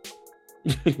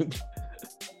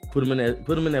 Put them in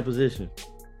that position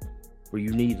where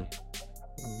you need them.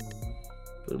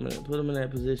 Put them in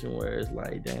that position where it's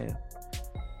like, damn,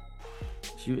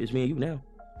 it's me and you now,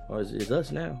 or it's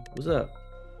us now. What's up?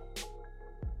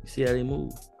 You see how they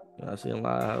move. I see a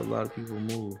lot of people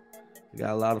move. I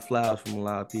got a lot of flowers from a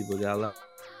lot of people. Got a lot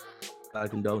of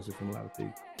condolences from a lot of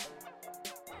people.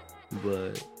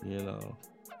 But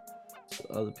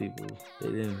other people,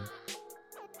 they didn't.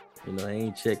 They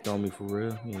ain't checked on me for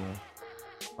real.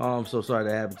 Oh, I'm so sorry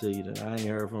that happened to you. I ain't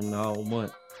heard from them the whole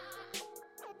month.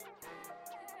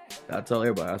 I told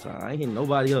everybody, I said, I ain't hitting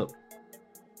nobody up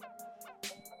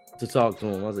to talk to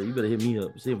them. I said, you better hit me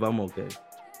up, see if I'm okay.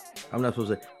 I'm not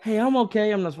supposed to say, hey, I'm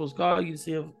okay. I'm not supposed to call you to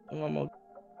see if I'm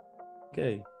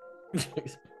okay.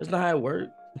 That's not how it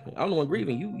works. I'm the one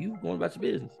grieving. You going about your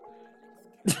business.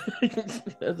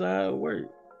 That's not how it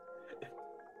works.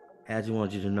 I just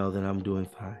want you to know that I'm doing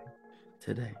fine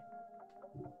today.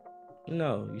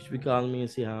 You should be calling me and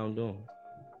see how I'm doing.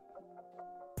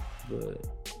 But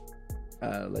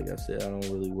like I said, I don't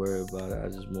really worry about it. I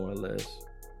just more or less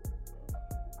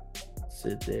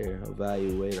sit there,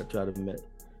 evaluate. I try to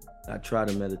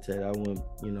meditate. I went,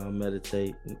 I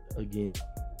meditate again.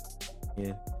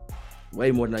 Yeah,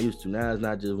 way more than I used to. Now it's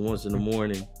not just once in the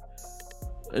morning,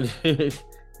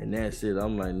 and that's it.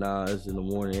 I'm like, nah, it's in the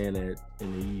morning and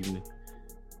in the evening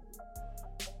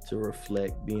to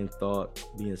reflect, be in thought,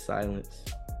 be in silence.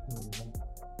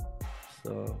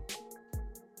 So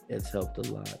it's helped a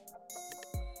lot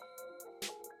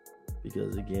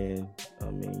because again,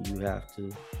 you have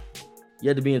to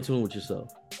be in tune with yourself.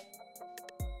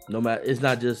 No matter, it's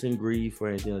not just in grief or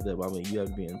anything like that, but you have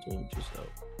to be in tune with yourself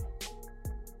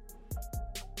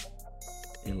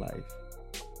in life.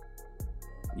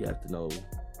 You have to know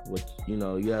what,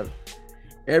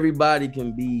 everybody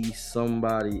can be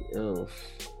somebody else.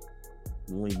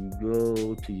 When you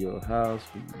go to your house,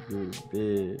 when you go to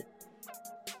bed,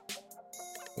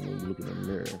 and when you look in the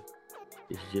mirror,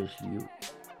 it's just you.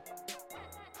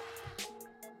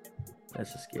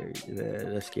 That's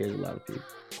that scares a lot of people.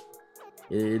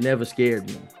 It never scared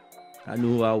me. I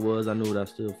knew who I was. I knew what I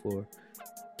stood for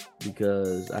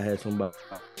because I had somebody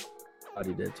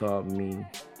that taught me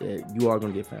that you are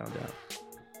going to get found out.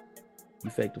 You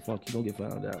fake the funk, you gonna get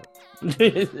found out.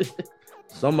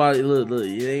 Somebody look,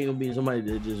 it ain't gonna be somebody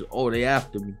that just they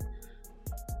after me.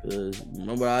 Cause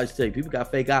remember I used to say people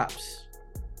got fake ops.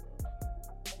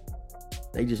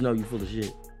 They just know you full of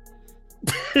shit.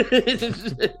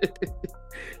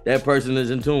 That person is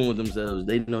in tune with themselves.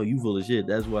 They know you full of shit.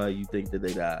 That's why you think that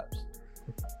they the ops.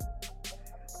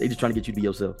 They just trying to get you to be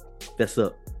yourself. Fess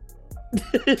up.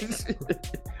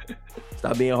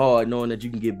 Stop being hard, knowing that you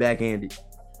can get backhanded.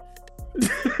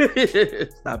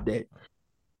 Stop that.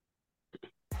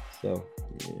 So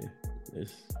yeah,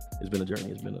 it's been a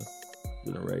journey. It's been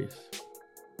a race.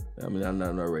 I mean, I'm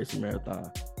not a race, a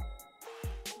marathon.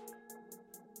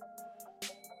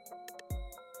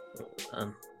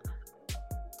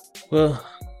 Well,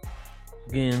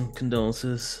 again,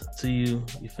 condolences to you,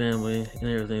 your family, and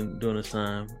everything during this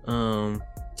time.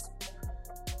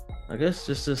 I guess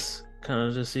just kind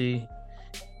of just see,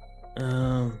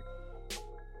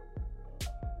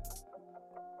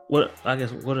 what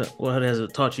has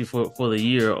it taught you for the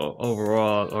year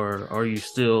overall, or are you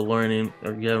still learning,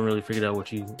 or you haven't really figured out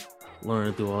what you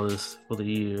learned through all this for the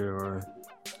year, or?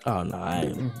 Oh no, I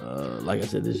ain't. Like I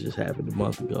said, this just happened a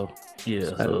month ago.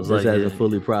 Yeah, so this hasn't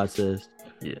fully processed.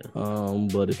 Yeah.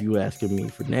 But if you asking me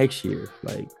for next year,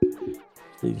 like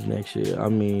things next year, I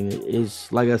mean,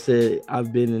 it's like I said, it's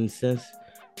been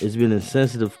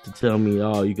insensitive to tell me,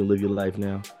 oh, you can live your life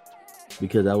now,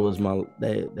 because that was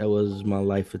my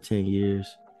life for 10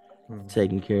 years,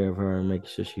 taking care of her and making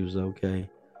sure she was okay.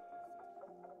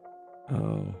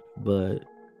 But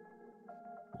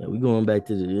yeah, we going back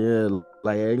to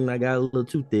I got a little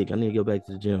too thick. I need to go back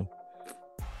to the gym.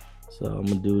 So I'm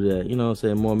gonna do that. You know what I'm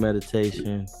saying? More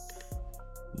meditation,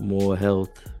 more health,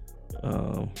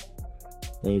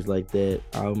 things like that.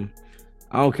 I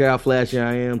don't care how flashy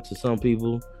I am to some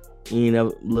people.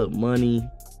 Look, money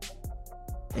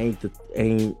ain't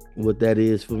what that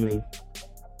is for me.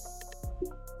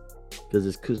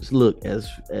 Cause look, as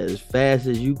fast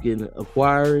as you can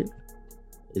acquire it,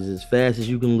 is as fast as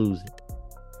you can lose it.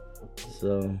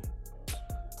 So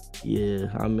yeah,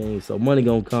 I mean, so money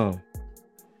gonna come.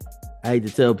 I hate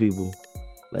to tell people,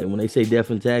 like when they say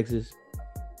death and taxes,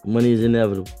 money is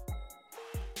inevitable.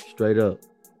 Straight up.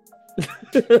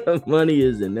 Money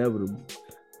is inevitable.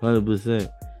 100%.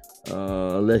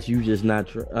 Unless you just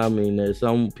not I mean, there's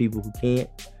some people who can't,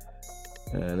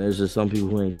 and there's just some people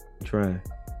who ain't trying.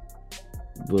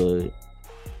 But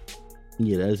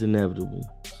yeah, that's inevitable.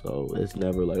 So it's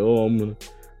never like, oh, I'm gonna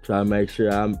try to make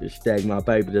sure I'm stack my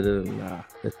paper. Nah,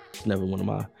 that's never one of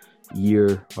my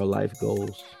year or life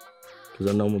goals, because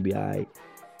I know I'm gonna be alright.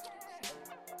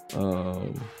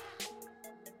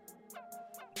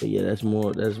 But yeah, that's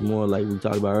more like we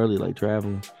talked about earlier, like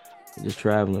traveling, just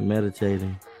traveling,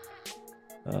 meditating,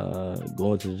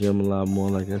 going to the gym a lot more,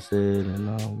 like I said,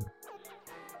 and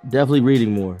definitely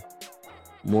reading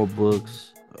more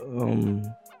books.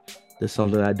 There's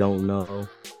something I don't know.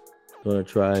 Gonna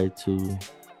try to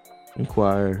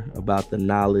inquire about the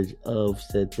knowledge of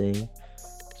said thing,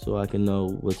 so I can know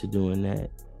what to do in that.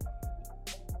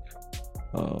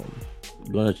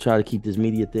 Gonna try to keep this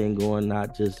media thing going,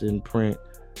 not just in print,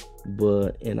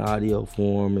 but in audio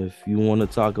form. If you want to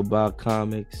talk about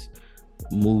comics,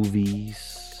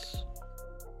 movies,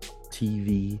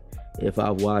 TV, if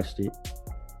I've watched it,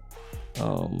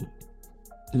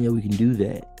 yeah, we can do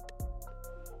that.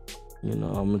 You know,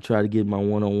 I'm gonna try to get my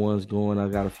one-on-ones going. I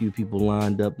got a few people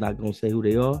lined up, not gonna say who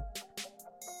they are.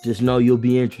 Just know you'll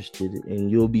be interested, and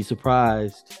you'll be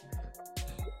surprised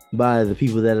by the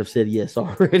people that have said yes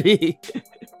already.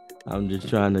 I'm just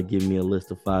trying to give me a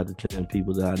list of 5 to 10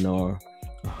 people that I know are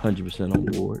 100% on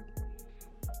board.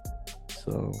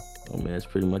 So, I mean, that's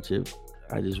pretty much it.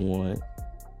 I just want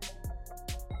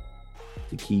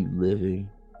to keep living,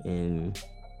 and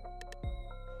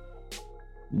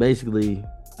basically,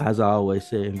 as I always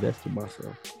say, invest in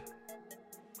myself.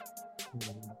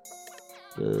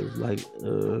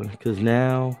 Cause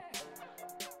now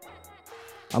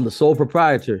I'm the sole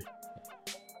proprietor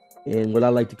in what I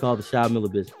like to call the Shad Miller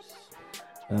business.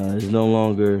 It's no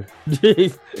longer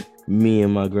me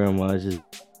and my grandma, it's just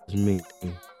me.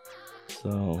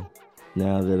 So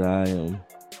now that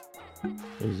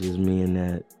it's just me in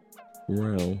that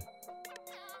realm,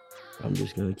 I'm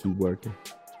just gonna keep working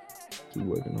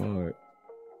hard.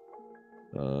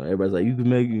 Everybody's like, you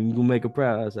can make her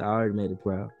proud. I said, I already made her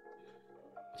proud.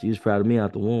 She was proud of me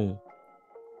out the womb.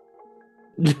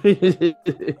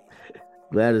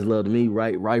 Gladys loved me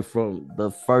right from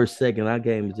the first second I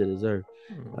came into this earth.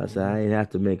 I said, I ain't have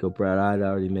to make her proud. I'd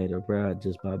already made her proud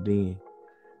just by being.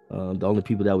 The only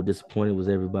people that were disappointed was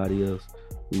everybody else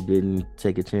who didn't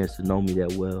take a chance to know me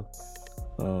that well.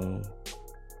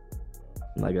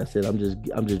 Like I said, I'm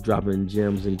just dropping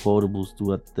gems and quotables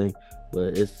throughout the thing,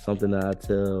 but it's something that I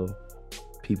tell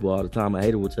people all the time. A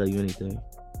hater will tell you anything.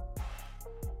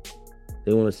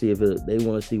 They want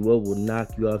to see what will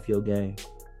knock you off your game.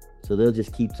 So they'll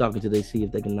just keep talking till they see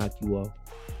if they can knock you off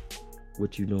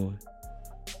what you doing.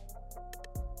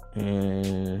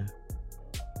 And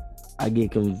I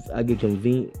get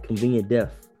convenient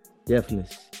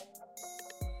deafness.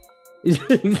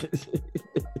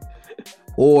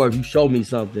 Or if you show me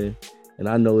something and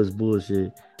I know it's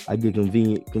bullshit, I get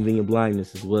convenient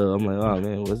blindness as well. I'm like, oh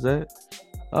man, what's that?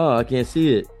 Oh, I can't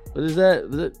see it. What is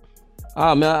that?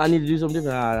 Oh man, I need to do something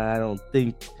different. I don't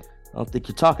think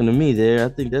you're talking to me there. I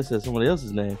think that says somebody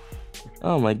else's name.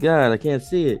 Oh my God, I can't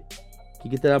see it. Can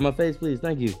you get that out of my face, please?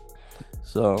 Thank you.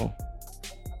 So,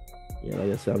 yeah,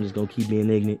 like I said, I'm just gonna keep being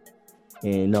ignorant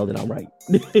and know that I'm right.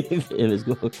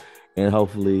 And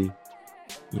hopefully,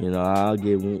 I'll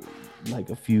get like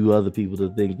a few other people to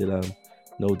think that I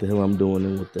know what the hell I'm doing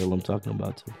and what the hell I'm talking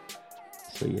about too.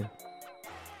 So yeah,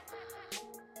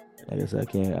 like I said,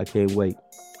 I can't wait.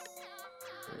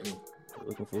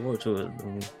 Looking forward to it.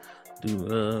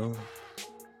 Do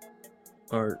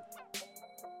part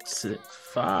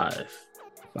 5.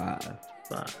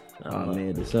 Oh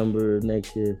man, December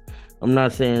next year. I'm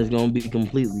not saying it's gonna be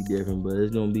completely different, but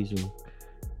it's gonna be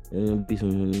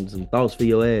some thoughts for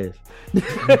your ass.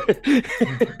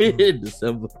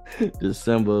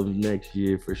 December of next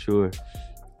year for sure.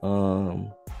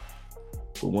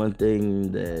 But one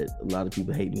thing that a lot of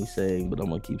people hate me saying, but I'm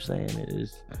gonna keep saying it,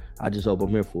 is I just hope I'm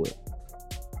here for it.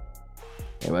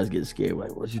 Everybody's getting scared,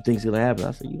 like, what you think's gonna happen?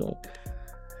 I said,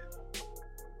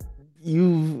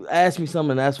 you asked me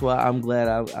something, that's why I'm glad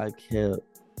I kept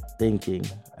thinking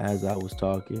as I was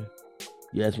talking.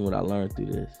 You asked me what I learned through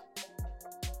this.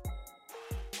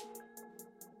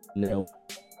 Now,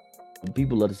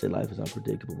 people love to say life is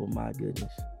unpredictable, but my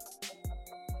goodness,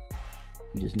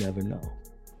 you just never know.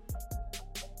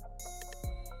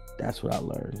 That's what I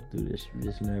learned through this. You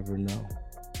just never know.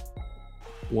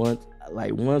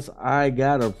 Once I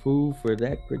got approved for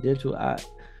that credential, my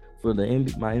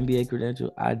NBA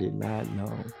credential, I did not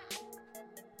know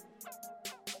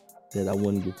that I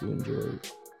wouldn't get to enjoy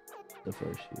it the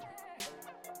first year.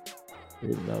 I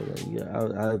didn't know that.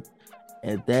 Yeah,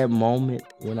 at that moment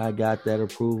when I got that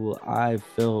approval, I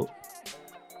felt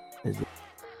as if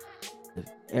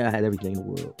I had everything in the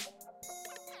world.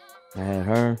 I had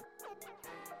her,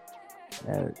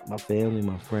 I had my family,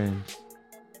 my friends.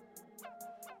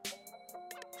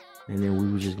 And then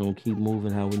we were just gonna keep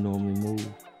moving how we normally move.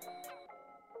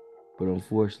 But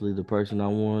unfortunately, the person I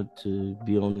want to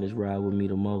be on this ride with me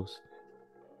the most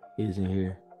isn't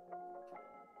here.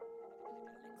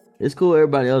 It's cool,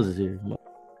 everybody else is here.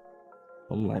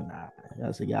 I'm like, nah.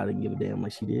 I said, y'all didn't give a damn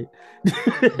like she did.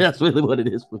 That's really what it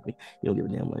is for me. You don't give a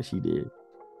damn like she did.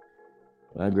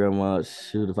 My grandma,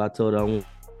 shoot, if I told her I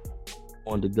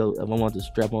wanted to go, if I wanted to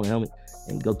strap on a helmet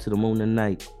and go to the moon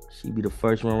tonight, she'd be the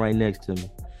first one right next to me.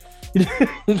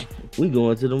 We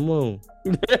going to the moon.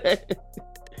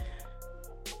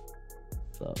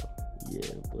 So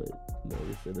yeah, but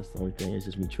that's the only thing. It's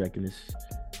just me tracking this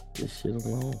shit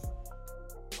alone.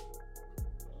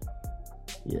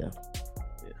 Yeah.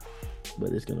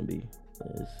 But it's gonna be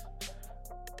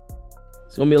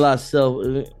a lot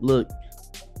of look.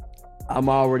 I'm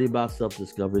already about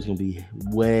self-discovery. It's gonna be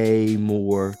way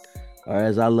more, or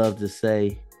as I love to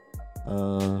say,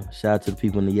 shout out to the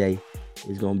people in the Yay.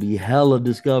 It's gonna be hella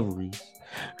discoveries.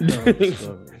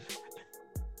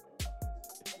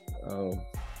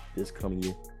 This coming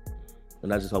year,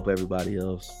 and I just hope everybody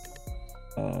else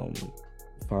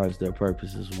finds their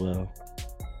purpose as well,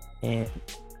 and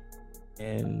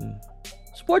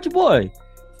support your boy.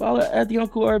 Follow at the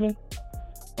Uncle Urban.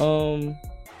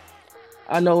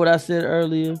 I know what I said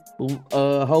earlier,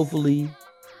 but hopefully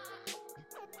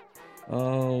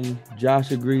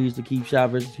Josh agrees to keep Shot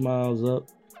vs. Smiles up.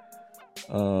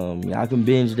 Y'all can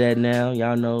binge that now.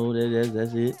 Y'all know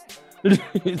that's it.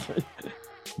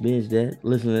 Binge that,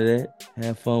 listen to that,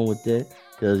 have fun with that,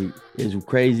 because it's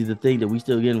crazy to think that we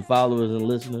still getting followers and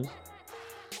listeners,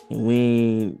 and we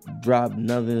ain't dropped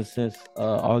nothing since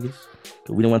August, because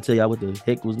we didn't want to tell y'all what the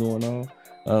heck was going on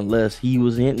unless he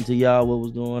was hinting to y'all what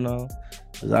was going on,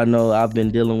 because I know I've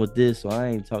been dealing with this, so I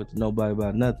ain't talked to nobody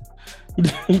about nothing.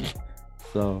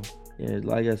 So yeah,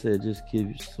 like I said, just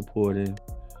keep supporting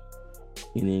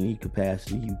in any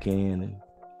capacity you can, and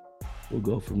we'll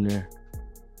go from there.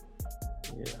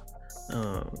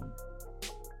 Yeah.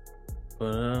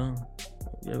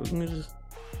 Yeah, we can just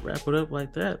wrap it up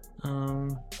like that.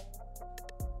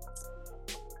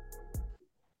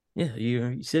 Yeah,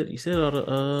 you said all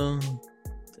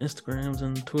the Instagrams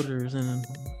and Twitters and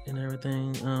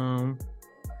everything. You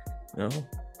know,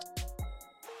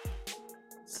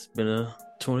 it's been a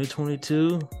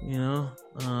 2022. You know,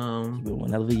 It's been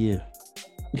one hell of a year.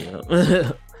 yeah.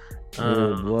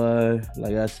 Yeah, boy.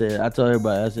 Like I said, I told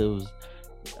everybody. I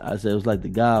said it was like The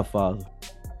Godfather.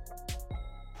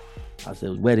 I said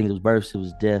it was weddings, it was births, it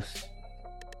was deaths.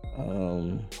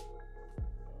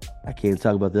 I can't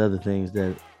talk about the other things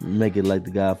that make it like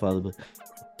The Godfather, but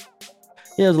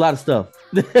yeah, there's a lot of stuff.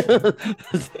 There's a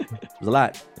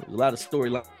lot. There's a lot of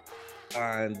storylines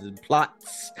and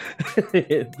plots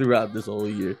throughout this whole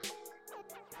year.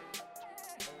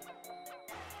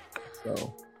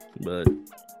 So, but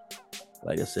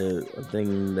like I said, a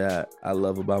thing that I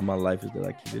love about my life is that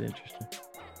I keep it interesting.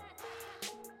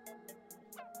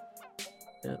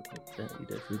 Yeah, that you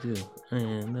definitely do.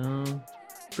 And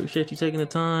appreciate you taking the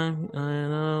time.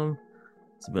 And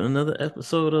it's been another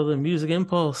episode of the Music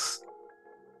Impulse.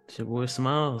 It's your boy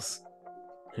Smiles.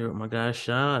 Here with my guy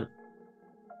Shad.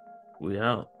 We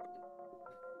out.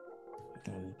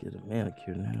 I need to get a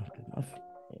manicure now because my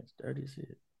hands dirty as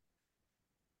shit.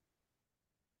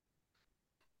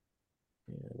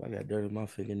 Yeah, if I got dirt in my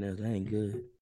fingernails, that ain't good.